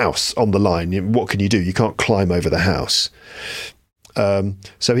there's a house on the line, what can you do? You can't climb over the house.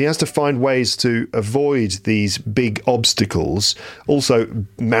 So he has to find ways to avoid these big obstacles. Also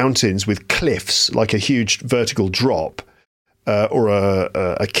mountains with cliffs, like a huge vertical drop, or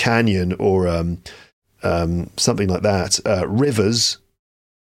a canyon, or something like that. Rivers.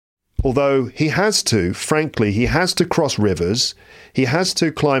 Although he has to cross rivers. He has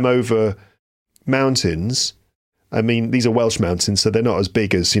to climb over mountains. I mean, these are Welsh mountains, so they're not as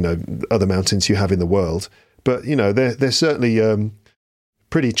big as, other mountains you have in the world. But, they're certainly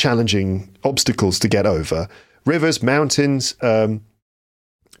pretty challenging obstacles to get over. Rivers, mountains,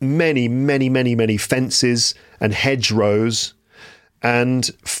 many, many, many, many fences and hedgerows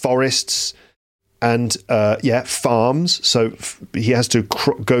and forests and, farms. So he has to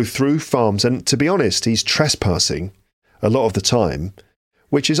go through farms. And to be honest, he's trespassing a lot of the time,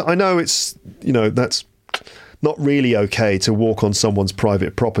 which is, I know it's, that's not really okay to walk on someone's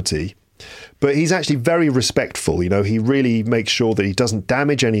private property. But he's actually very respectful. He really makes sure that he doesn't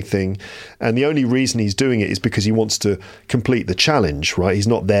damage anything. And the only reason he's doing it is because he wants to complete the challenge, right? He's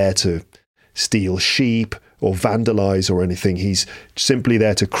not there to steal sheep or vandalize or anything. He's simply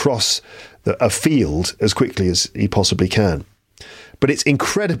there to cross a field as quickly as he possibly can. But it's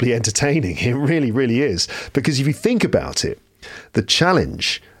incredibly entertaining. It really, really is. Because if you think about it, the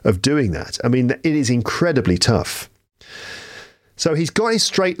challenge of doing that, I mean, it is incredibly tough. So he's got his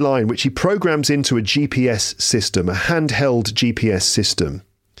straight line, which he programs into a GPS system, a handheld GPS system,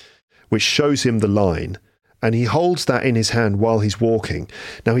 which shows him the line. And he holds that in his hand while he's walking.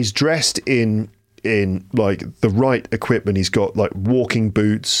 Now, he's dressed in like the right equipment. He's got like walking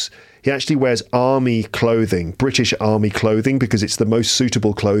boots. He actually wears army clothing, British army clothing, because it's the most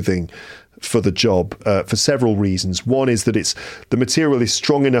suitable clothing for the job, for several reasons. One is that the material is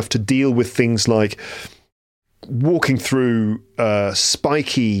strong enough to deal with things like walking through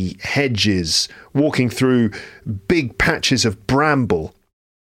spiky hedges, walking through big patches of bramble.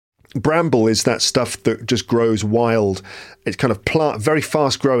 Bramble is that stuff that just grows wild. It's kind of very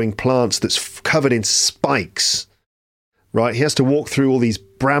fast-growing plants that's covered in spikes, right? He has to walk through all these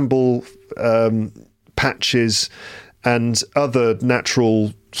bramble patches and other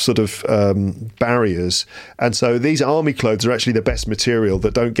natural sort of barriers. And so these army clothes are actually the best material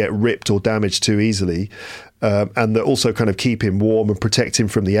that don't get ripped or damaged too easily. And that also kind of keep him warm and protect him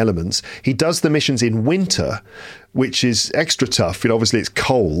from the elements. He does the missions in winter, which is extra tough. Obviously, it's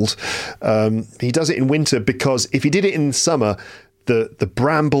cold. He does it in winter because if he did it in summer, the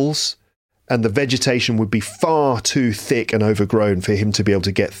brambles and the vegetation would be far too thick and overgrown for him to be able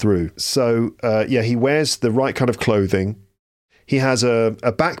to get through. So, he wears the right kind of clothing. He has a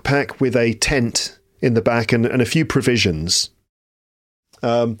backpack with a tent in the back and a few provisions.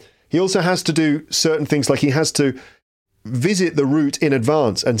 He also has to do certain things, like he has to visit the route in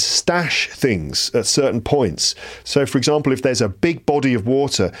advance and stash things at certain points. So, for example, if there's a big body of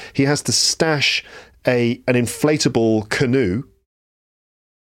water, he has to stash an inflatable canoe,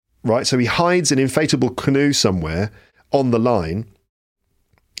 right? So he hides an inflatable canoe somewhere on the line,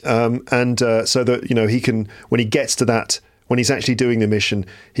 so that, he can, when he gets to that, when he's actually doing the mission,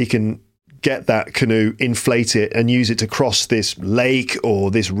 he can get that canoe, inflate it, and use it to cross this lake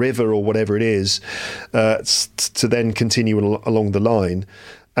or this river or whatever it is, to then continue along the line.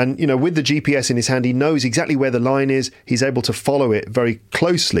 And, with the GPS in his hand, he knows exactly where the line is. He's able to follow it very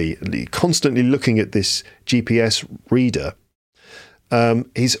closely, constantly looking at this GPS reader.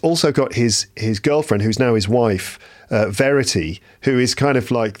 He's also got his girlfriend, who's now his wife, Verity, who is kind of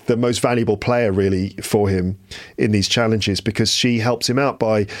like the most valuable player really for him in these challenges, because she helps him out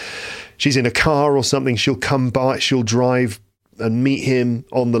by, she's in a car or something, she'll come by, she'll drive and meet him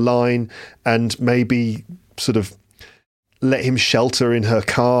on the line and maybe sort of let him shelter in her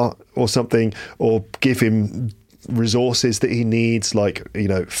car or something, or give him resources that he needs, like, you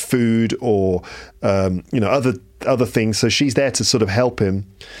know, food or, you know, other things. So she's there to sort of help him.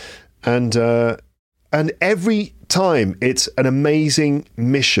 And every time it's an amazing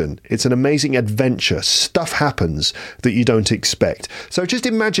mission. It's an amazing adventure. Stuff happens that you don't expect. So just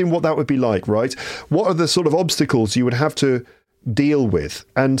imagine what that would be like, right? What are the sort of obstacles you would have to deal with,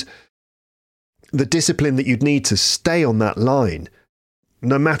 and the discipline that you'd need to stay on that line,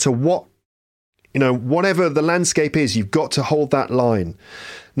 no matter what, you know, whatever the landscape is, you've got to hold that line.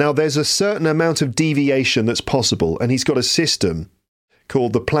 Now, there's a certain amount of deviation that's possible, and he's got a system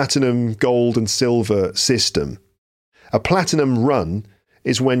called the platinum, gold, and silver system. A platinum run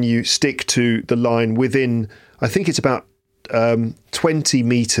is when you stick to the line within, I think it's about 20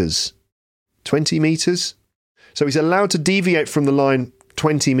 meters. 20 meters? So he's allowed to deviate from the line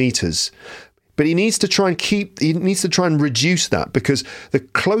 20 meters. But he needs to try and reduce that, because the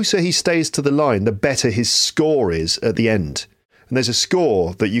closer he stays to the line, the better his score is at the end. And there's a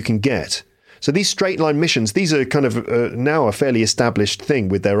score that you can get. So these straight line missions, these are kind of now a fairly established thing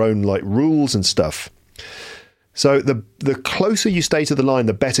with their own like rules and stuff. So the closer you stay to the line,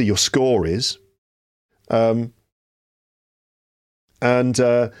 the better your score is. So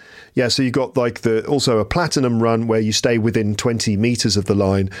you've got like also a platinum run where you stay within 20 meters of the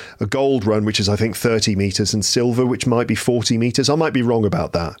line, a gold run, which is I think 30 meters, and silver, which might be 40 meters. I might be wrong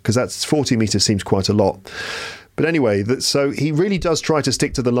about that, because that's 40 meters seems quite a lot. But anyway, so he really does try to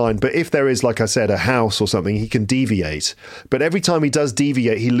stick to the line. But if there is, like I said, a house or something, he can deviate. But every time he does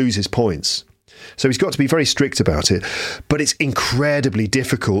deviate, he loses points. So he's got to be very strict about it. But it's incredibly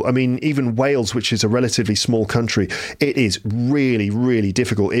difficult. I mean, even Wales, which is a relatively small country, it is really, really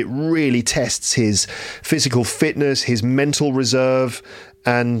difficult. It really tests his physical fitness, his mental reserve,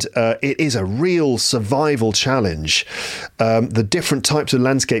 and it is a real survival challenge. The different types of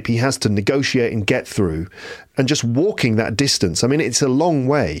landscape he has to negotiate and get through, and just walking that distance. I mean, it's a long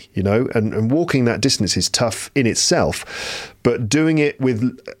way, you know, and walking that distance is tough in itself. But doing it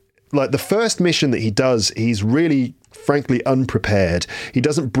with... like the first mission that he does, he's really, frankly, unprepared. He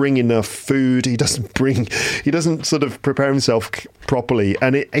doesn't bring enough food. He doesn't sort of prepare himself properly.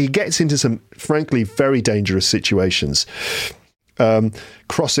 And he gets into some, frankly, very dangerous situations.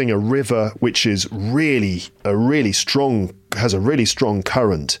 Crossing a river, which is has a really strong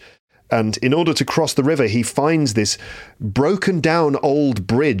current. And in order to cross the river, he finds this broken down old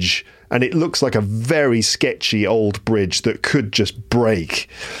bridge, and it looks like a very sketchy old bridge that could just break.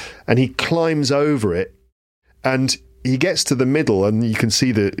 And he climbs over it, and he gets to the middle, and you can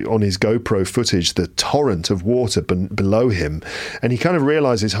see on his GoPro footage the torrent of water below him. And he kind of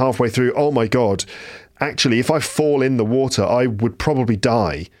realizes halfway through, oh my God, actually, if I fall in the water, I would probably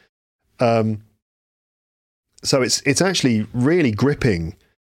die. So it's actually really gripping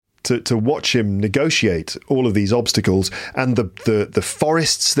to watch him negotiate all of these obstacles, and the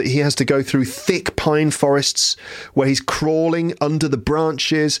forests that he has to go through, thick pine forests where he's crawling under the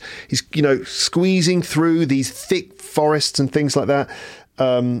branches. He's, you know, squeezing through these thick forests and things like that,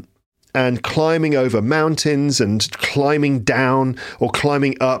 and climbing over mountains and climbing down or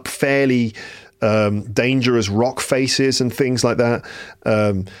climbing up fairly dangerous rock faces and things like that.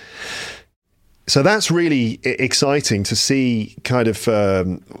 So that's really exciting to see, kind of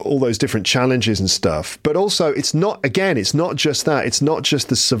all those different challenges and stuff. But also, it's not just that. It's not just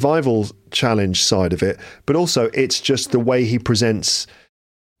the survival challenge side of it, but also it's just the way he presents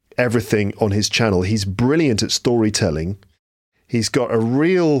everything on his channel. He's brilliant at storytelling. He's got a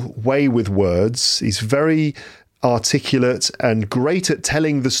real way with words. He's very articulate and great at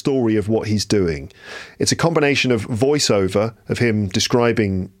telling the story of what he's doing. It's a combination of voiceover, of him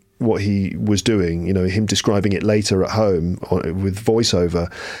describing what he was doing, you know, him describing it later at home with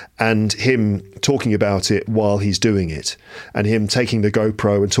voiceover, and him talking about it while he's doing it, and him taking the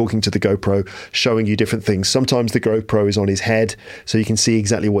GoPro and talking to the GoPro, showing you different things. Sometimes the GoPro is on his head, so you can see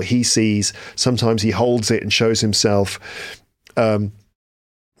exactly what he sees. Sometimes he holds it and shows himself.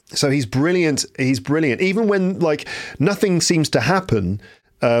 So he's brilliant. He's brilliant. Even when like nothing seems to happen,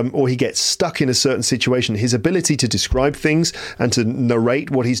 or he gets stuck in a certain situation, his ability to describe things and to narrate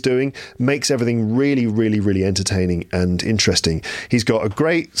what he's doing makes everything really, really, really entertaining and interesting. He's got a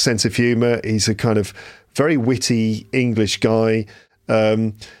great sense of humour. He's a kind of very witty English guy.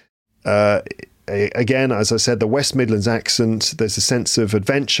 again, as I said, the West Midlands accent, there's a sense of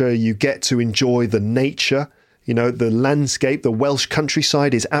adventure. You get to enjoy the nature, you know, the landscape. The Welsh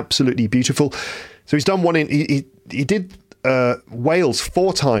countryside is absolutely beautiful. So he's done one he did Wales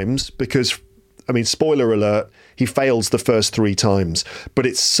 4 times because, I mean, spoiler alert, he fails the first 3 times. But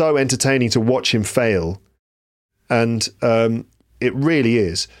it's so entertaining to watch him fail. And it really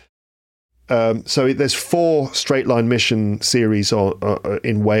is. So there's 4 straight line mission series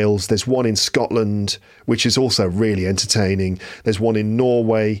in Wales. There's one in Scotland, which is also really entertaining. There's one in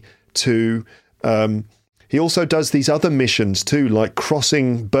Norway too. He also does these other missions too, like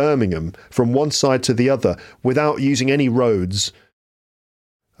crossing Birmingham from one side to the other without using any roads.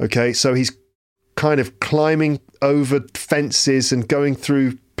 Okay, so he's kind of climbing over fences and going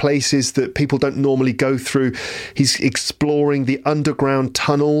through places that people don't normally go through. He's exploring the underground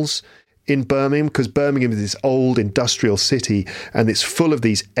tunnels in Birmingham, because Birmingham is this old industrial city and it's full of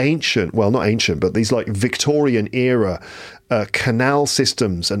these ancient, well, not ancient, but these like Victorian era canal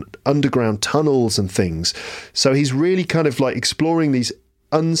systems and underground tunnels and things. So he's really kind of like exploring these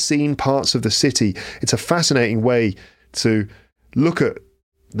unseen parts of the city. It's a fascinating way to look at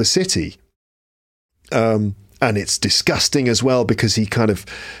the city. And it's disgusting as well, because he kind of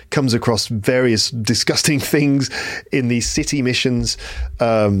comes across various disgusting things in these city missions.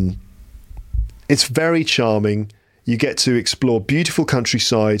 It's very charming. You get to explore beautiful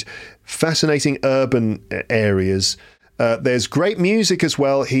countryside, fascinating urban areas. There's great music as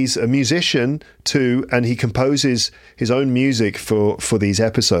well. He's a musician too, and he composes his own music for these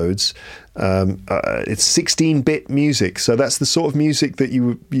episodes. It's 16-bit music, so that's the sort of music that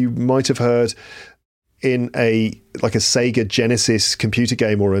you might have heard in a Sega Genesis computer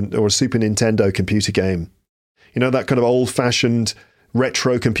game or a Super Nintendo computer game. You know, that kind of old-fashioned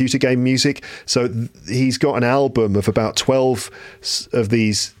retro computer game music. So he's got an album of about 12 of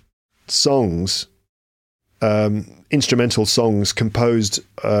these songs, instrumental songs composed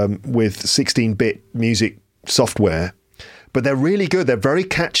with 16-bit music software. But they're really good. They're very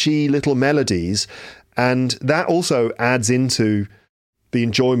catchy little melodies, and that also adds into the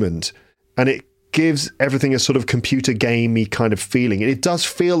enjoyment, and it gives everything a sort of computer gamey kind of feeling. It does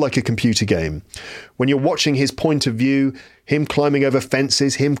feel like a computer game. When you're watching his point of view, him climbing over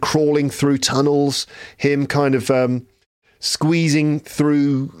fences, him crawling through tunnels, him kind of squeezing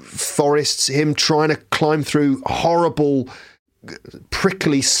through forests, him trying to climb through horrible,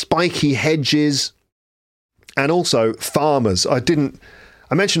 prickly, spiky hedges, and also farmers. I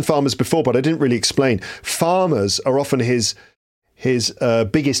mentioned farmers before, but I didn't really explain. Farmers are often his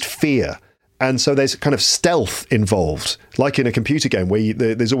biggest fear. And so there's kind of stealth involved, like in a computer game where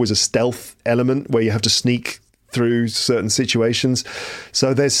there's always a stealth element where you have to sneak through certain situations.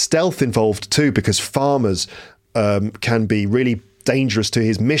 So there's stealth involved too, because farmers can be really dangerous to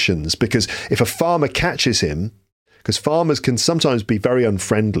his missions, because if a farmer catches him, because farmers can sometimes be very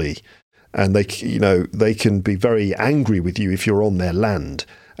unfriendly, and they can be very angry with you if you're on their land,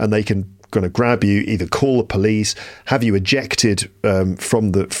 and they can going to grab you, either call the police, have you ejected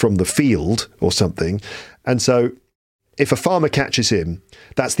from the field or something. And so if a farmer catches him,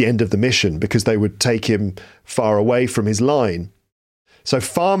 that's the end of the mission, because they would take him far away from his line. So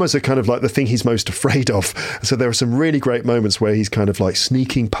farmers are kind of like the thing he's most afraid of. So there are some really great moments where he's kind of like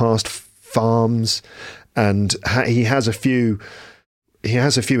sneaking past farms, and he has a few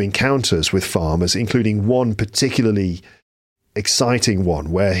encounters with farmers, including one particularly exciting one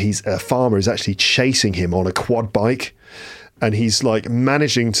where a farmer is actually chasing him on a quad bike, and he's like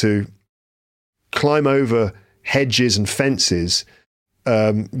managing to climb over hedges and fences,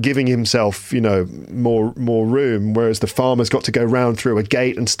 giving himself, more room, whereas the farmer's got to go round through a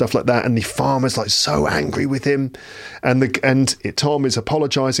gate and stuff like that, and the farmer's like so angry with him, and Tom is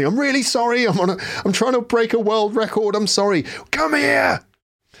apologizing. I'm really sorry. I'm trying to break a world record. I'm sorry. Come here.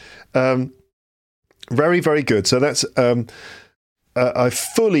 Very, very good. So that's I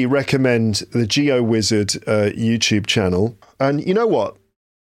fully recommend the GeoWizard YouTube channel. And you know what?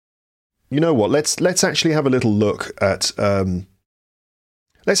 Let's actually have a little look at one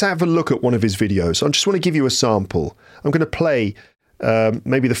of his videos. I just want to give you a sample. I'm going to play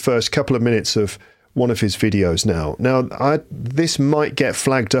maybe the first couple of minutes of one of his videos now. Now, this might get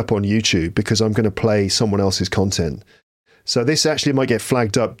flagged up on YouTube because I'm going to play someone else's content. So this actually might get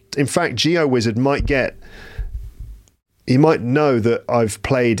flagged up. In fact, GeoWizard he might know that I've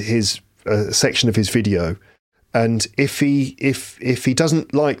played his section of his video, and if he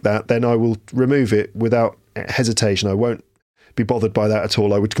doesn't like that, then I will remove it without hesitation. I won't be bothered by that at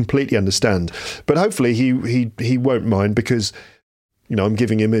all. I would completely understand, but hopefully he won't mind, because I'm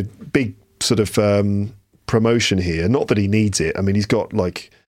giving him a big sort of promotion here. Not that he needs it. I mean, he's got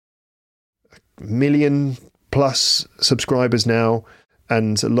like million plus subscribers now,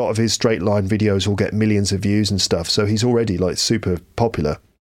 and a lot of his straight line videos will get millions of views and stuff. So he's already like super popular.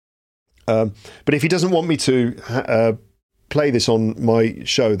 But if he doesn't want me to play this on my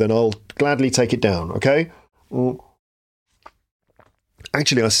show, then I'll gladly take it down. Okay.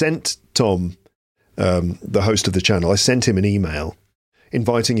 Actually, I sent Tom, the host of the channel, I sent him an email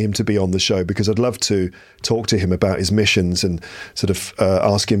inviting him to be on the show, because I'd love to talk to him about his missions and sort of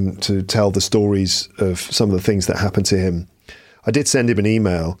ask him to tell the stories of some of the things that happened to him. I did send him an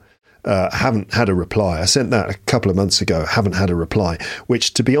email. Haven't had a reply. I sent that a couple of months ago. Haven't had a reply,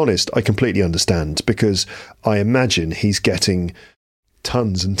 which, to be honest, I completely understand, because I imagine he's getting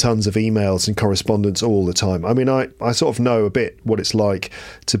tons and tons of emails and correspondence all the time. I mean, I sort of know a bit what it's like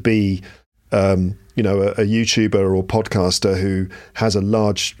to be a YouTuber or podcaster who has a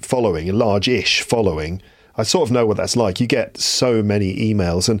large following, a large-ish following. I sort of know what that's like. You get so many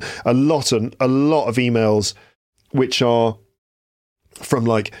emails, and a lot of emails which are from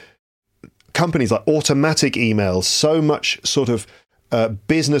like companies, like automatic emails. So much sort of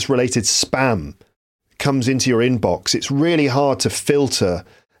business-related spam comes into your inbox. It's really hard to filter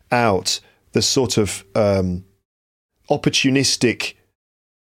out the sort of opportunistic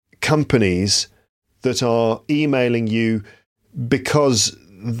companies that are emailing you because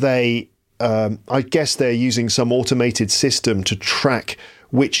they, I guess they're using some automated system to track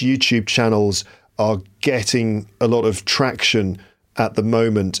which YouTube channels are getting a lot of traction at the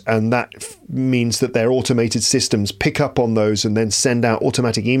moment, and that means that their automated systems pick up on those and then send out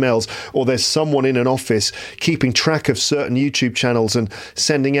automatic emails, or there's someone in an office keeping track of certain YouTube channels and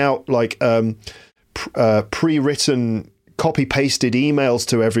sending out like pre-written copy-pasted emails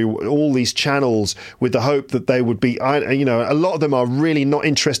to all these channels with the hope that they would be, a lot of them are really not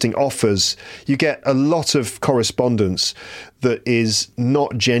interesting offers. You get a lot of correspondence that is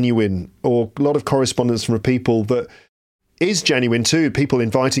not genuine, or a lot of correspondence from people that is genuine too, people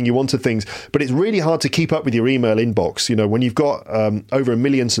inviting you onto things, but it's really hard to keep up with your email inbox. You know, when you've got over 1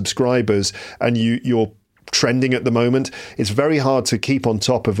 million subscribers and you're trending at the moment, it's very hard to keep on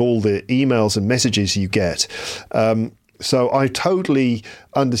top of all the emails and messages you get. So I totally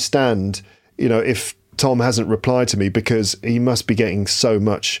understand, if Tom hasn't replied to me, because he must be getting so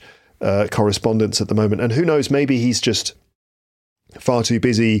much correspondence at the moment. And who knows, maybe he's just far too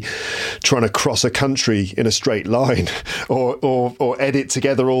busy trying to cross a country in a straight line or edit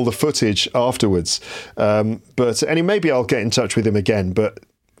together all the footage afterwards. But maybe I'll get in touch with him again, but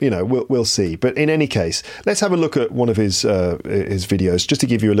we'll see. But in any case, let's have a look at one of his videos just to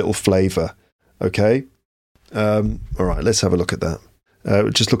give you a little flavour. Okay. All right, let's have a look at that.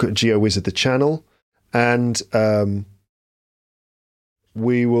 Just look at GeoWizard, the channel, and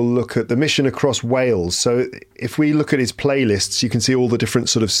we will look at the mission across Wales. So if we look at his playlists, you can see all the different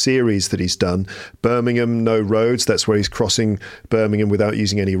sort of series that he's done. Birmingham, no roads. That's where he's crossing Birmingham without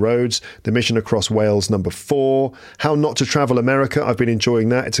using any roads. The mission across Wales, number 4. How not to travel America. I've been enjoying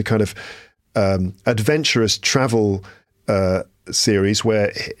that. It's a kind of adventurous travel series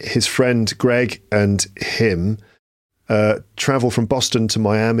where his friend Greg and him travel from Boston to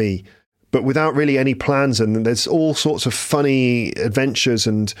Miami, but without really any plans, and there's all sorts of funny adventures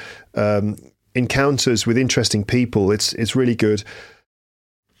and encounters with interesting people. It's really good.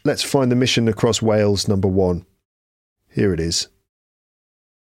 Let's find the mission across Wales, number 1. Here it is.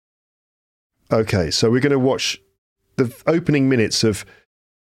 Okay, so we're going to watch the opening minutes of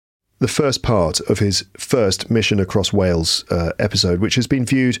the first part of his first Mission Across Wales episode, which has been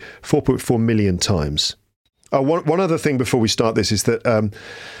viewed 4.4 million times. One other thing before we start this is that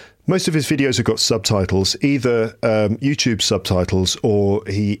most of his videos have got subtitles, either YouTube subtitles or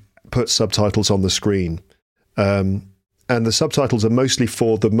he puts subtitles on the screen. And the subtitles are mostly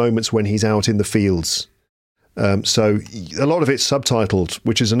for the moments when he's out in the fields. So a lot of it's subtitled,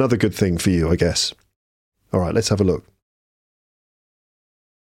 which is another good thing for you, I guess. All right, let's have a look.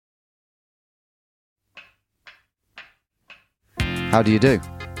 How do you do?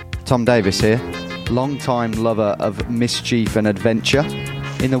 Tom Davis here, long-time lover of mischief and adventure.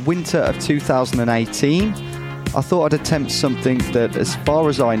 In the winter of 2018, I thought I'd attempt something that, as far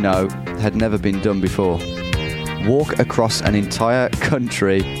as I know, had never been done before. Walk across an entire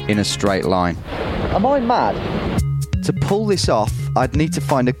country in a straight line. Am I mad? To pull this off, I'd need to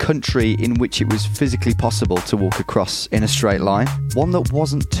find a country in which it was physically possible to walk across in a straight line, one that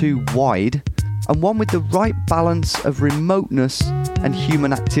wasn't too wide, and one with the right balance of remoteness and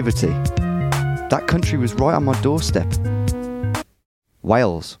human activity. That country was right on my doorstep.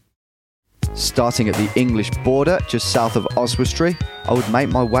 Wales. Starting at the English border just south of Oswestry, I would make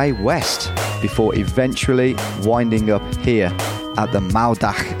my way west before eventually winding up here at the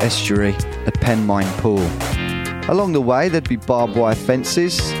Maldach estuary at Penmine Pool. Along the way, there'd be barbed wire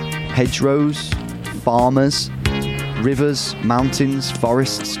fences, hedgerows, farmers, rivers, mountains,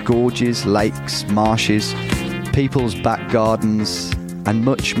 forests, gorges, lakes, marshes, people's back gardens, and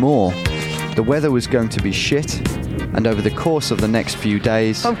much more. The weather was going to be shit, and over the course of the next few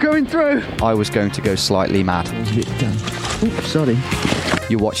days, I'm going through. I was going to go slightly mad. Oops, sorry.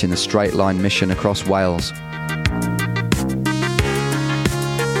 You're watching the Straight Line mission across Wales.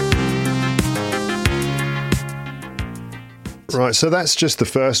 Right, so that's just the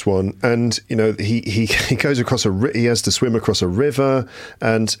first one, and you know he goes across he has to swim across a river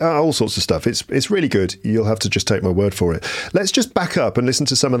and all sorts of stuff. It's really good. You'll have to just take my word for it. Let's just back up and listen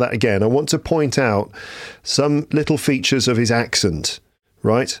to some of that again. I want to point out some little features of his accent.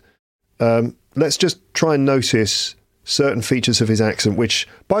 Right, let's just try and notice certain features of his accent, which,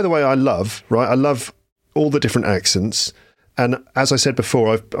 by the way, I love. Right, I love all the different accents. And as I said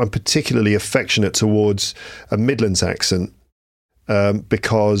before, I'm particularly affectionate towards a Midlands accent.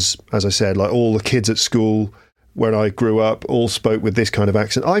 Because, as I said, like all the kids at school when I grew up all spoke with this kind of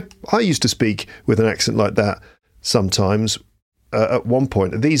accent. I used to speak with an accent like that sometimes at one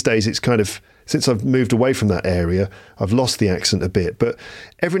point. These days, it's kind of, since I've moved away from that area, I've lost the accent a bit. But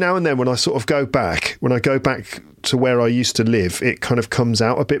every now and then when I sort of go back to where I used to live, it kind of comes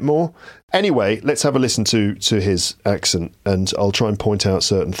out a bit more. Anyway, let's have a listen to his accent and I'll try and point out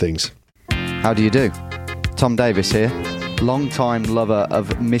certain things. How do you do? Tom Davis here. Long-time lover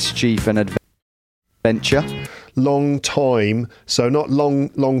of mischief and adventure. Long time, so not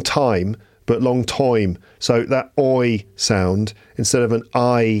long time, but long time. So that oi sound instead of an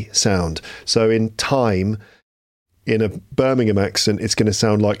I sound. So in time, in a Birmingham accent, it's going to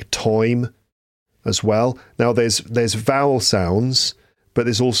sound like time as well. Now there's vowel sounds, but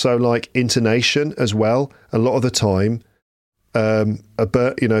there's also like intonation as well. A lot of the time,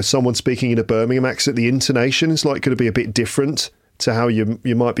 someone speaking in a Birmingham accent, the intonation is like going to be a bit different to how you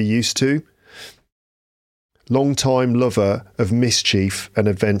might be used to. Long-time lover of mischief and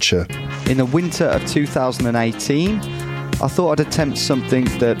adventure. In the winter of 2018, I thought I'd attempt something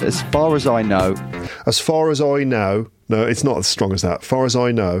that, as far as I know... As far as I know... No, it's not as strong as that. Far as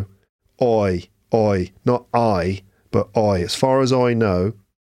I know, not I, but I. As far as I know...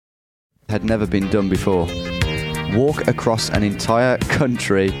 had never been done before. Walk across an entire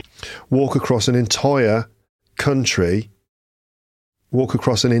country. Walk across an entire country. Walk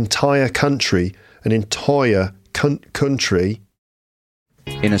across an entire country. An entire country.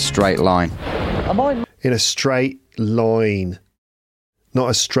 In a straight line. In a straight line. Not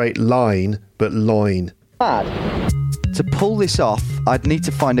a straight line, but line. To pull this off, I'd need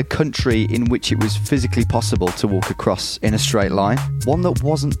to find a country in which it was physically possible to walk across in a straight line. One that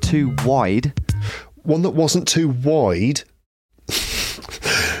wasn't too wide. One that wasn't too wide.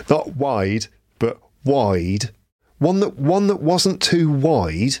 Not wide, but wide. One that wasn't too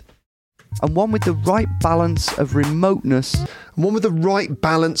wide. And one with the right balance of remoteness. And one with the right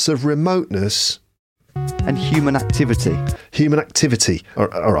balance of remoteness. And human activity. Human activity. All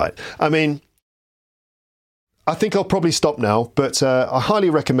right. I mean, I think I'll probably stop now, but I highly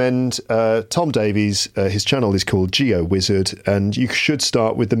recommend Tom Davies. His channel is called Geo Wizard, and you should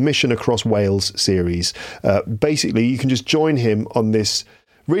start with the Mission Across Wales series. Basically, you can just join him on this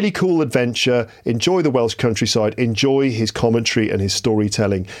really cool adventure, enjoy the Welsh countryside, enjoy his commentary and his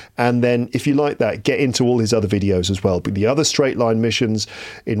storytelling, and then, if you like that, get into all his other videos as well. But the other straight line missions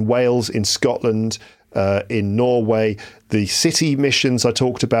in Wales, in Scotland, in Norway, the city missions I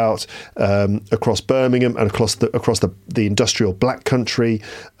talked about across Birmingham and across the industrial Black Country.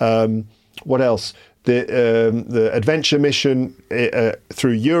 What else? The adventure mission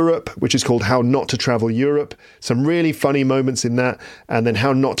through Europe, which is called How Not to Travel Europe. Some really funny moments in that, and then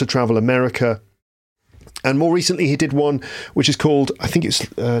How Not to Travel America. And more recently, he did one which is called, I think it's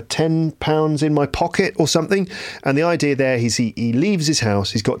 £10 in my pocket or something. And the idea there is he leaves his house,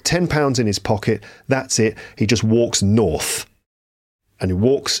 he's got £10 in his pocket, that's it. He just walks north. And he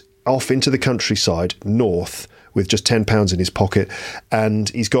walks off into the countryside, north, with just £10 in his pocket. And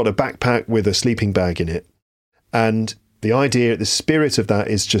he's got a backpack with a sleeping bag in it. And the idea, the spirit of that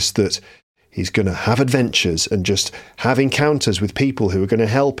is just that he's going to have adventures and just have encounters with people who are going to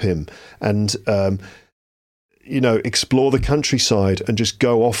help him and, explore the countryside and just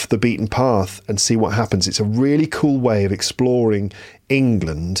go off the beaten path and see what happens. It's a really cool way of exploring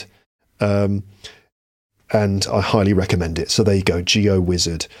England. and I highly recommend it. So there you go, Geo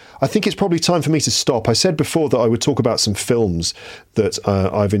Wizard. I think it's probably time for me to stop. I said before that I would talk about some films that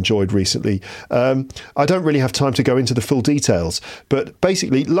I've enjoyed recently. I don't really have time to go into the full details, but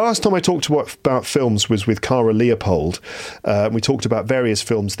basically, last time I talked about films was with Cara Leopold. We talked about various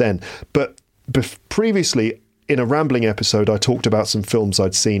films then, but previously, in a Rambling episode, I talked about some films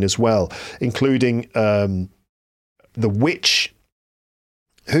I'd seen as well, including The Witch.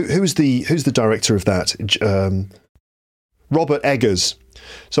 Who's the director of that? Robert Eggers.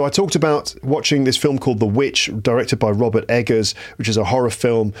 So I talked about watching this film called The Witch, directed by Robert Eggers, which is a horror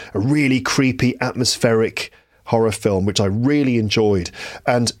film, a really creepy, atmospheric horror film, which I really enjoyed.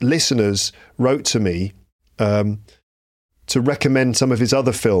 And listeners wrote to me to recommend some of his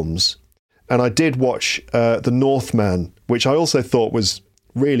other films. And I did watch The Northman, which I also thought was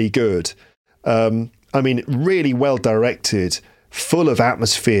really good. Really well directed, full of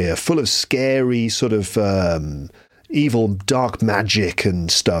atmosphere, full of scary sort of evil, dark magic and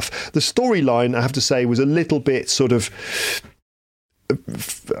stuff. The storyline, I have to say, was a little bit sort of,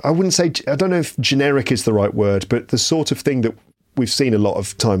 I don't know if generic is the right word, but the sort of thing that we've seen a lot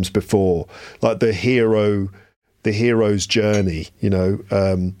of times before, like the hero's journey,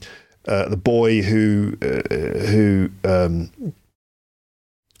 the boy who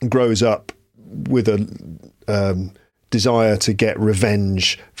grows up with a desire to get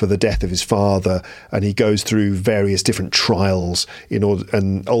revenge for the death of his father, and he goes through various different trials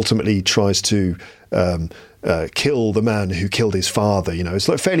and ultimately tries to kill the man who killed his father. It's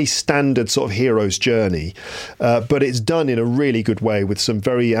like a fairly standard sort of hero's journey, but it's done in a really good way with some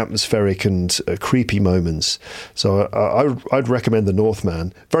very atmospheric and creepy moments. So I'd recommend The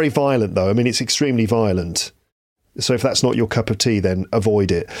Northman. Very violent though. It's extremely violent. So if that's not your cup of tea, then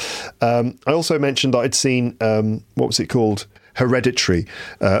avoid it. I also mentioned that I'd seen, what was it called? Hereditary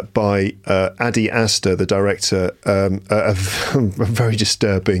by Adi Aster, the director, a very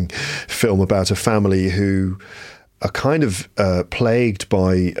disturbing film about a family who are kind of plagued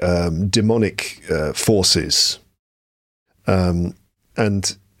by demonic forces,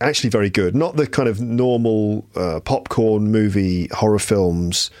 and actually very good. Not the kind of normal popcorn movie horror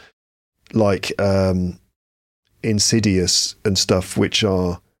films like Insidious and stuff, which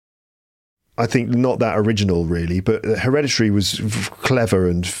are, I think, not that original really, but Hereditary was clever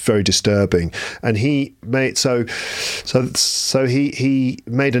and very disturbing. And he made he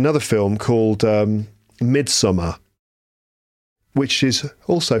made another film called Midsummer, which is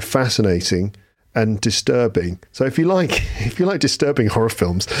also fascinating and disturbing. So if you like disturbing horror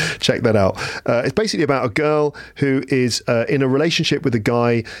films, check that out. It's basically about a girl who is in a relationship with a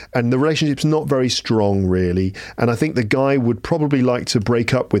guy, and the relationship's not very strong really, and I think the guy would probably like to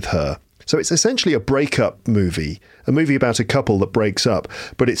break up with her. So it's essentially a breakup movie, a movie about a couple that breaks up,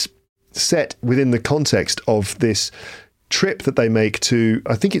 but it's set within the context of this trip that they make to,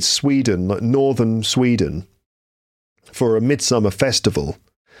 I think it's Sweden, like northern Sweden, for a midsummer festival.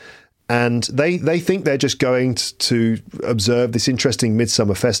 And they think they're just going to observe this interesting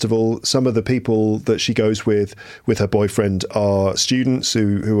midsummer festival. Some of the people that she goes with her boyfriend are students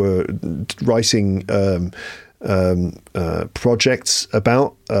who are writing projects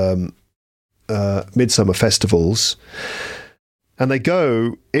about midsummer festivals. And they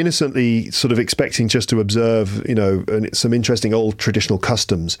go innocently sort of expecting just to observe, some interesting old traditional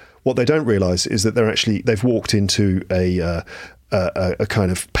customs. What they don't realise is that they've walked into a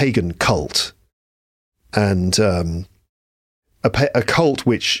kind of pagan cult, and a cult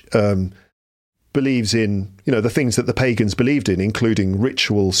which believes in, the things that the pagans believed in, including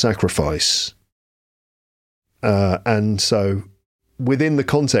ritual sacrifice. And so within the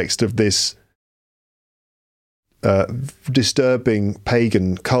context of this disturbing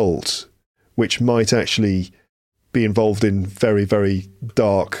pagan cult, which might actually be involved in very, very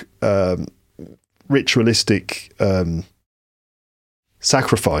dark ritualistic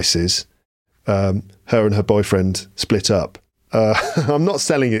sacrifices, her and her boyfriend split up. I'm not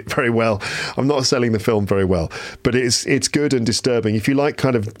selling it very well. I'm not selling the film very well, but it's good and disturbing. If you like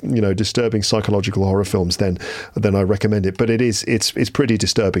kind of disturbing psychological horror films, then I recommend it. But it's pretty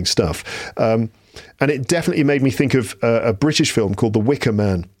disturbing stuff, and it definitely made me think of a British film called The Wicker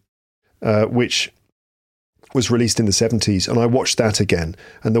Man, which was released in the 70s, and I watched that again.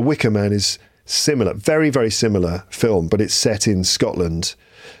 And The Wicker Man is similar, very, very similar film, but it's set in Scotland,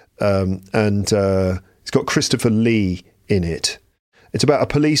 and it's got Christopher Lee in it. It's about a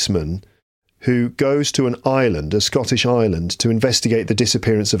policeman who goes to an island, a Scottish island, to investigate the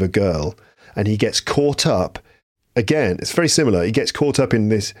disappearance of a girl, and he gets caught up. Again, it's very similar. He gets caught up in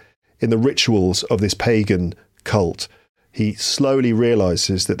the rituals of this pagan cult. he slowly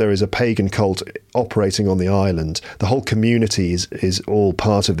realizes that there is a pagan cult operating on the island. The whole community is all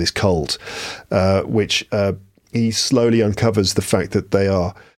part of this cult, which he slowly uncovers the fact that they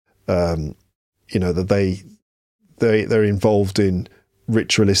are, that they're involved in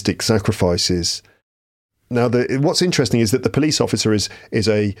ritualistic sacrifices. Now, what's interesting is that the police officer is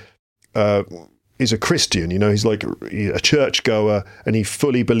a Christian. He's like a churchgoer, and he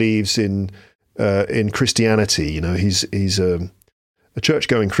fully believes in Christianity. He's a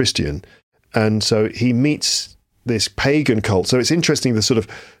church-going Christian, and so he meets this pagan cult. So it's interesting, the sort of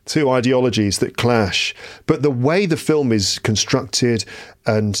two ideologies that clash. But the way the film is constructed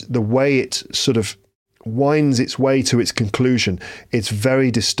and the way it sort of winds its way to its conclusion, it's very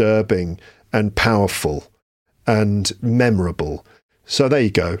disturbing and powerful and memorable. So there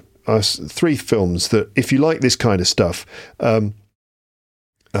you go. 3 films that, if you like this kind of stuff, there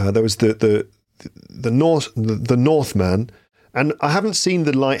was the Northman, and I haven't seen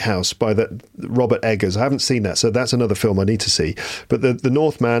The Lighthouse by Robert Eggers. I haven't seen that, so that's another film I need to see. But the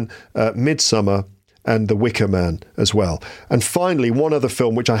Northman, Midsummer, and The Wicker Man as well. And finally, one other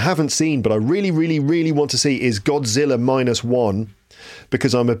film which I haven't seen, but I really, really, really want to see, is Godzilla -1,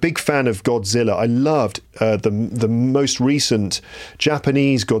 because I'm a big fan of Godzilla. I loved the most recent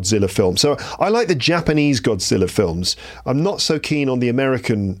Japanese Godzilla film. So I like the Japanese Godzilla films. I'm not so keen on the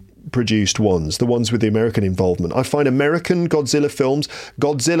American produced ones, the ones with the American involvement. I find American Godzilla films,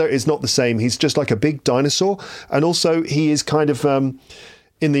 Godzilla is not the same. He's just like a big dinosaur. And also he is kind of,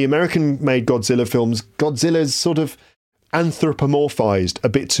 in the American made Godzilla films, Godzilla is sort of anthropomorphized a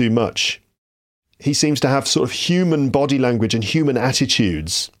bit too much. He seems to have sort of human body language and human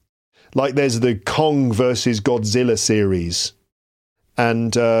attitudes. Like there's the Kong versus Godzilla series.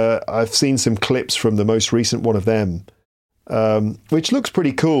 And I've seen some clips from the most recent one of them, which looks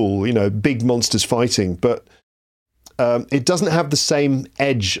pretty cool, big monsters fighting. But it doesn't have the same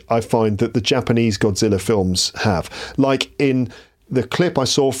edge, I find, that the Japanese Godzilla films have. Like in the clip I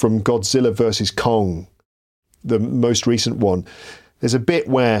saw from Godzilla versus Kong, the most recent one, there's a bit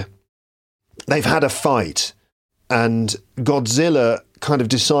where they've had a fight and Godzilla kind of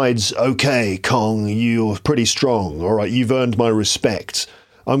decides, okay, Kong, you're pretty strong. All right, you've earned my respect.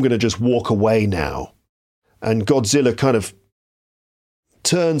 I'm going to just walk away now. And Godzilla kind of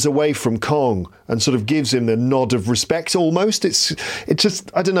turns away from Kong and sort of gives him the nod of respect almost. It's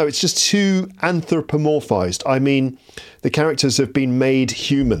just, I don't know, it's just too anthropomorphized. I mean, the characters have been made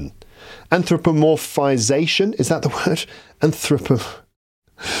human. Anthropomorphization, is that the word?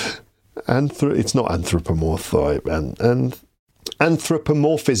 It's not anthropomorphism.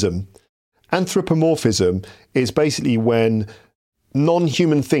 Anthropomorphism is basically when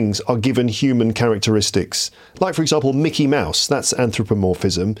non-human things are given human characteristics. Like, for example, Mickey Mouse, that's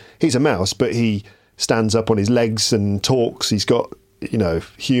anthropomorphism. He's a mouse, but he stands up on his legs and talks. He's got,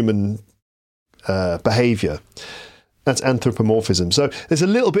 human behaviour. That's anthropomorphism. So there's a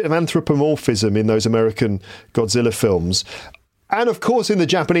little bit of anthropomorphism in those American Godzilla films. And of course in the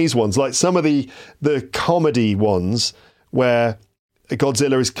Japanese ones, like some of the comedy ones where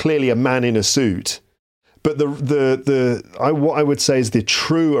Godzilla is clearly a man in a suit. But what I would say is the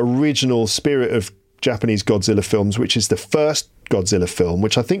true original spirit of Japanese Godzilla films, which is the first Godzilla film,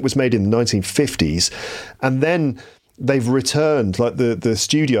 which I think was made in the 1950s. And then they've returned, like the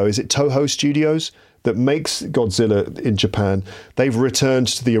studio, is it Toho Studios that makes Godzilla in Japan? They've returned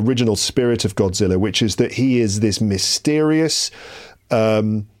to the original spirit of Godzilla, which is that he is this mysterious,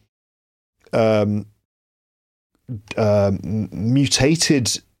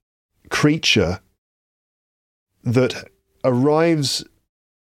 mutated creature that arrives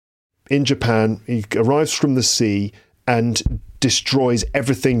in Japan. He arrives from the sea and destroys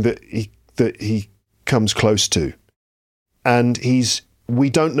everything that he comes close to. And we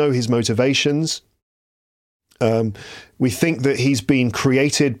don't know his motivations. We think that he's been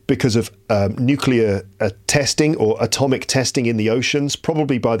created because of nuclear testing or atomic testing in the oceans,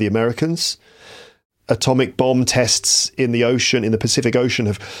 probably by the Americans. Atomic bomb tests in the ocean, in the Pacific Ocean,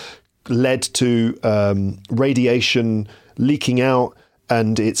 have led to radiation leaking out,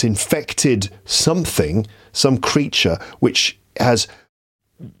 and it's infected something, some creature, which has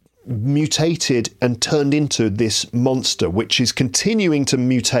mutated and turned into this monster, which is continuing to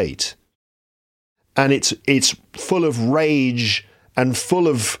mutate. And it's full of rage and full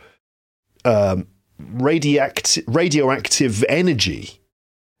of radioactive energy.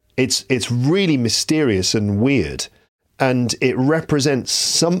 It's really mysterious and weird. And it represents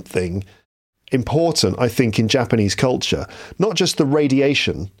something important, I think, in Japanese culture. Not just the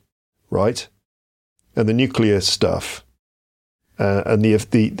radiation, right? And the nuclear stuff. And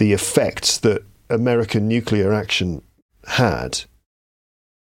the effects that American nuclear action had.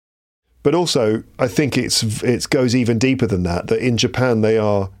 But also, I think it goes even deeper than that, that in Japan they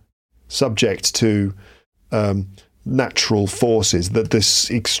are subject to natural forces, that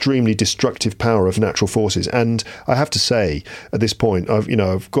this extremely destructive power of natural forces. And I have to say, at this point,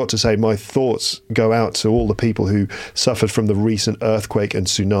 I've got to say my thoughts go out to all the people who suffered from the recent earthquake and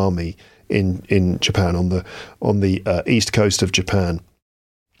tsunami in Japan, on the east coast of Japan.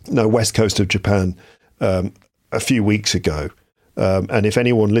 No, west coast of Japan, a few weeks ago. And if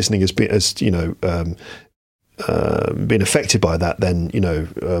anyone listening has been affected by that, then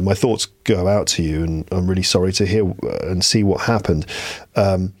my thoughts go out to you, and I'm really sorry to hear and see what happened.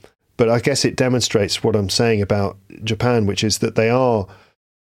 But I guess it demonstrates what I'm saying about Japan, which is that they are,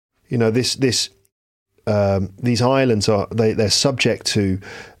 these islands they're subject to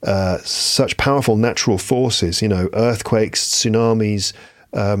such powerful natural forces, earthquakes, tsunamis,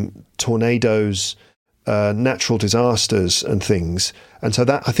 tornadoes, natural disasters and things. And so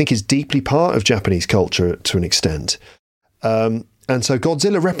that, I think, is deeply part of Japanese culture to an extent. And so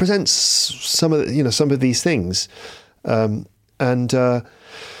Godzilla represents some of these things. And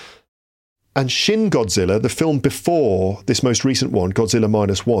Shin Godzilla, the film before this most recent one, Godzilla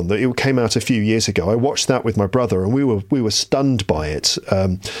 -1, that it came out a few years ago. I watched that with my brother, and we were stunned by it,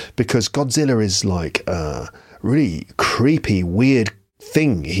 because Godzilla is like a really creepy, weird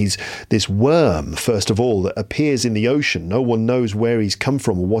thing. He's this worm, first of all, that appears in the ocean. No one knows where he's come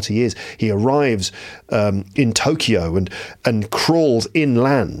from or what he is. He arrives in Tokyo and crawls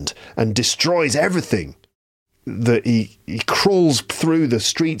inland and destroys everything. That he crawls through the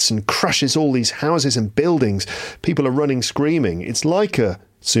streets and crushes all these houses and buildings. People are running screaming. It's like a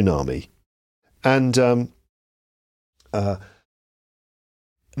tsunami. And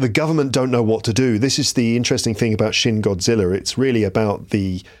the government don't know what to do. This is the interesting thing about Shin Godzilla. It's really about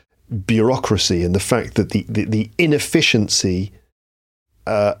the bureaucracy and the fact that the inefficiency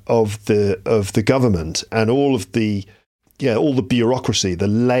of the government and all the bureaucracy, the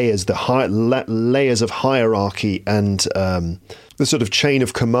layers, layers of hierarchy, and the sort of chain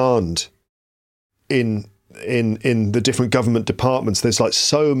of command in the different government departments. There's like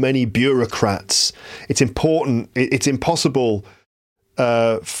so many bureaucrats. It's impossible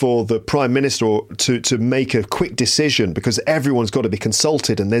for the Prime Minister to make a quick decision, because everyone's got to be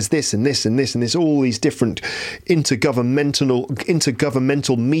consulted, and there's this and this and this, and there's all these different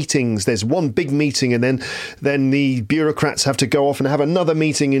intergovernmental meetings. There's one big meeting, and then the bureaucrats have to go off and have another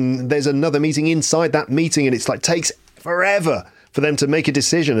meeting, and there's another meeting inside that meeting, and it's like takes forever for them to make a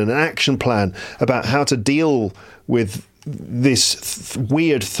decision and an action plan about how to deal with this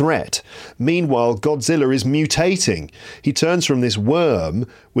weird threat. Meanwhile, Godzilla is mutating. He turns from this worm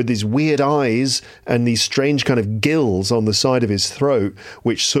with these weird eyes and these strange kind of gills on the side of his throat,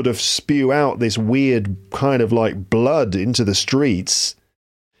 which sort of spew out this weird kind of like blood into the streets.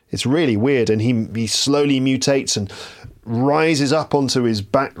 It's really weird. And he slowly mutates and rises up onto his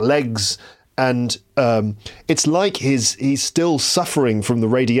back legs. And it's like he's still suffering from the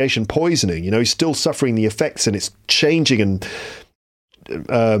radiation poisoning. He's still suffering the effects, and it's changing and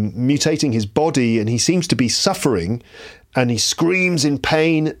mutating his body, and he seems to be suffering, and he screams in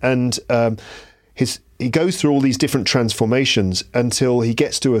pain, and he goes through all these different transformations until he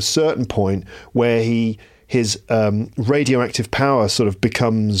gets to a certain point where his radioactive power sort of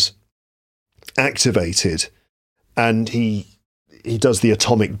becomes activated, and he does the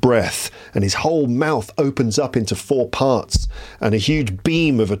atomic breath, and his whole mouth opens up into 4 parts, and a huge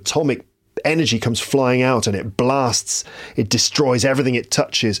beam of atomic energy comes flying out, and it blasts, it destroys everything it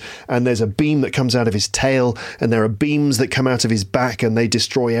touches. And there's a beam that comes out of his tail, and there are beams that come out of his back, and they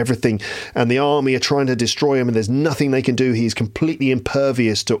destroy everything. And the army are trying to destroy him, and there's nothing they can do. He's completely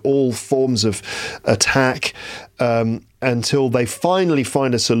impervious to all forms of attack, until they finally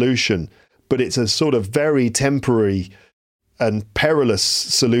find a solution. But it's a sort of very temporary and perilous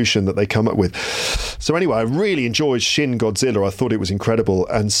solution that they come up with. So anyway, I really enjoyed Shin Godzilla. I thought it was incredible.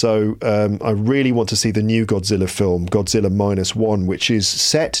 And so I really want to see the new Godzilla film, Godzilla -1, which is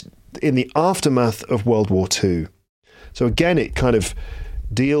set in the aftermath of World War II. So again, it kind of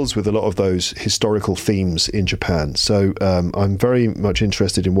deals with a lot of those historical themes in Japan. So I'm very much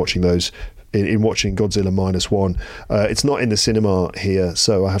interested in watching those, in watching Godzilla -1. It's not in the cinema here,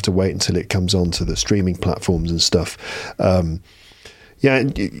 so I have to wait until it comes on to the streaming platforms and stuff.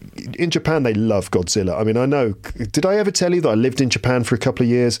 In Japan, they love Godzilla. I mean, I know, did I ever tell you that I lived in Japan for a couple of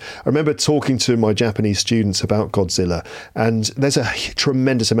years? I remember talking to my Japanese students about Godzilla, and there's a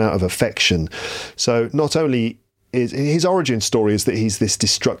tremendous amount of affection. So not only is his origin story is that he's this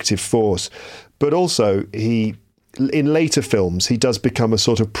destructive force, but also in later films, he does become a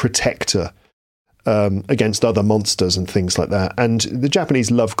sort of protector against other monsters and things like that. And the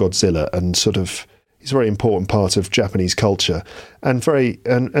Japanese love Godzilla, and sort of it's a very important part of Japanese culture, and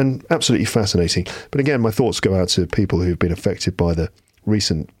and absolutely fascinating. But again, my thoughts go out to people who've been affected by the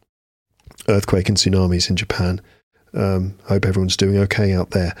recent earthquake and tsunamis in Japan. Hope everyone's doing okay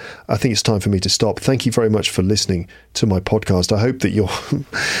out there. I think it's time for me to stop. Thank you very much for listening to my podcast. I hope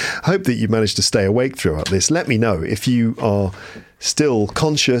that you managed to stay awake throughout this. Let me know if you are still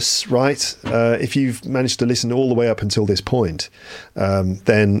conscious, right? If you've managed to listen all the way up until this point,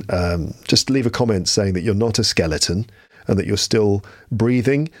 then just leave a comment saying that you're not a skeleton and that you're still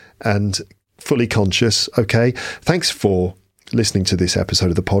breathing and fully conscious. Okay. Thanks for listening to this episode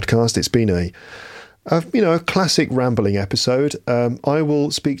of the podcast. It's been a classic rambling episode. I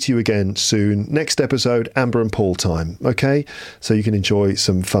will speak to you again soon. Next episode, Amber and Paul time, okay? So you can enjoy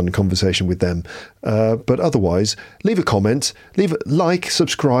some fun conversation with them. But otherwise, leave a comment, leave a like,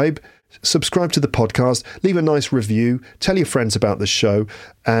 subscribe to the podcast, leave a nice review, tell your friends about the show.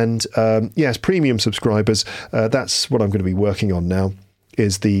 And yes, premium subscribers, that's what I'm going to be working on now,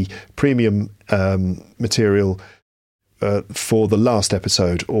 is the premium material for the last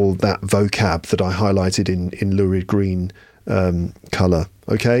episode, all that vocab that I highlighted in lurid green colour.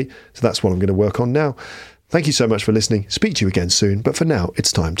 Okay, so that's what I'm going to work on now. Thank you so much for listening. Speak to you again soon, but for now,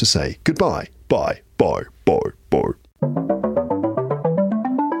 it's time to say goodbye. Bye, bye, bye, bye.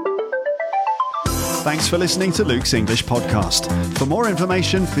 Thanks for listening to Luke's English Podcast. For more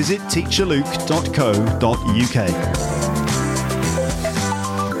information, visit teacherluke.co.uk.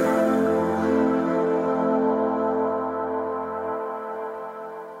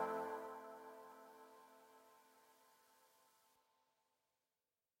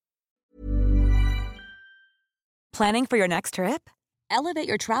 Planning for your next trip? Elevate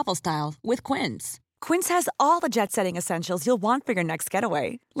your travel style with Quince. Quince has all the jet-setting essentials you'll want for your next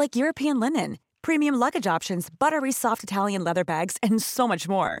getaway, like European linen, premium luggage options, buttery soft Italian leather bags, and so much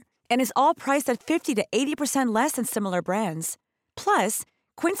more. And is all priced at 50 to 80% less than similar brands. Plus,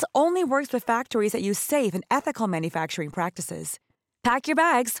 Quince only works with factories that use safe and ethical manufacturing practices. Pack your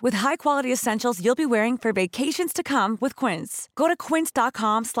bags with high-quality essentials you'll be wearing for vacations to come with Quince. Go to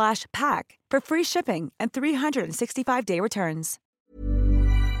quince.com/pack for free shipping and 365-day returns.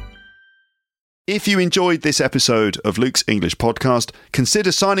 If you enjoyed this episode of Luke's English Podcast,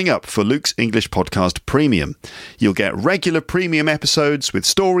 consider signing up for Luke's English Podcast Premium. You'll get regular premium episodes with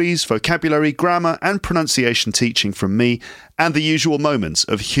stories, vocabulary, grammar and pronunciation teaching from me, and the usual moments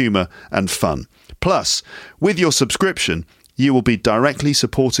of humour and fun. Plus, with your subscription, you will be directly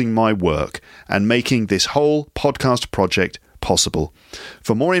supporting my work and making this whole podcast project possible.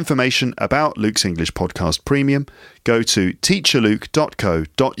 For more information about Luke's English Podcast Premium, go to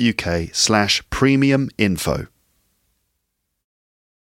teacherluke.co.uk/premium info.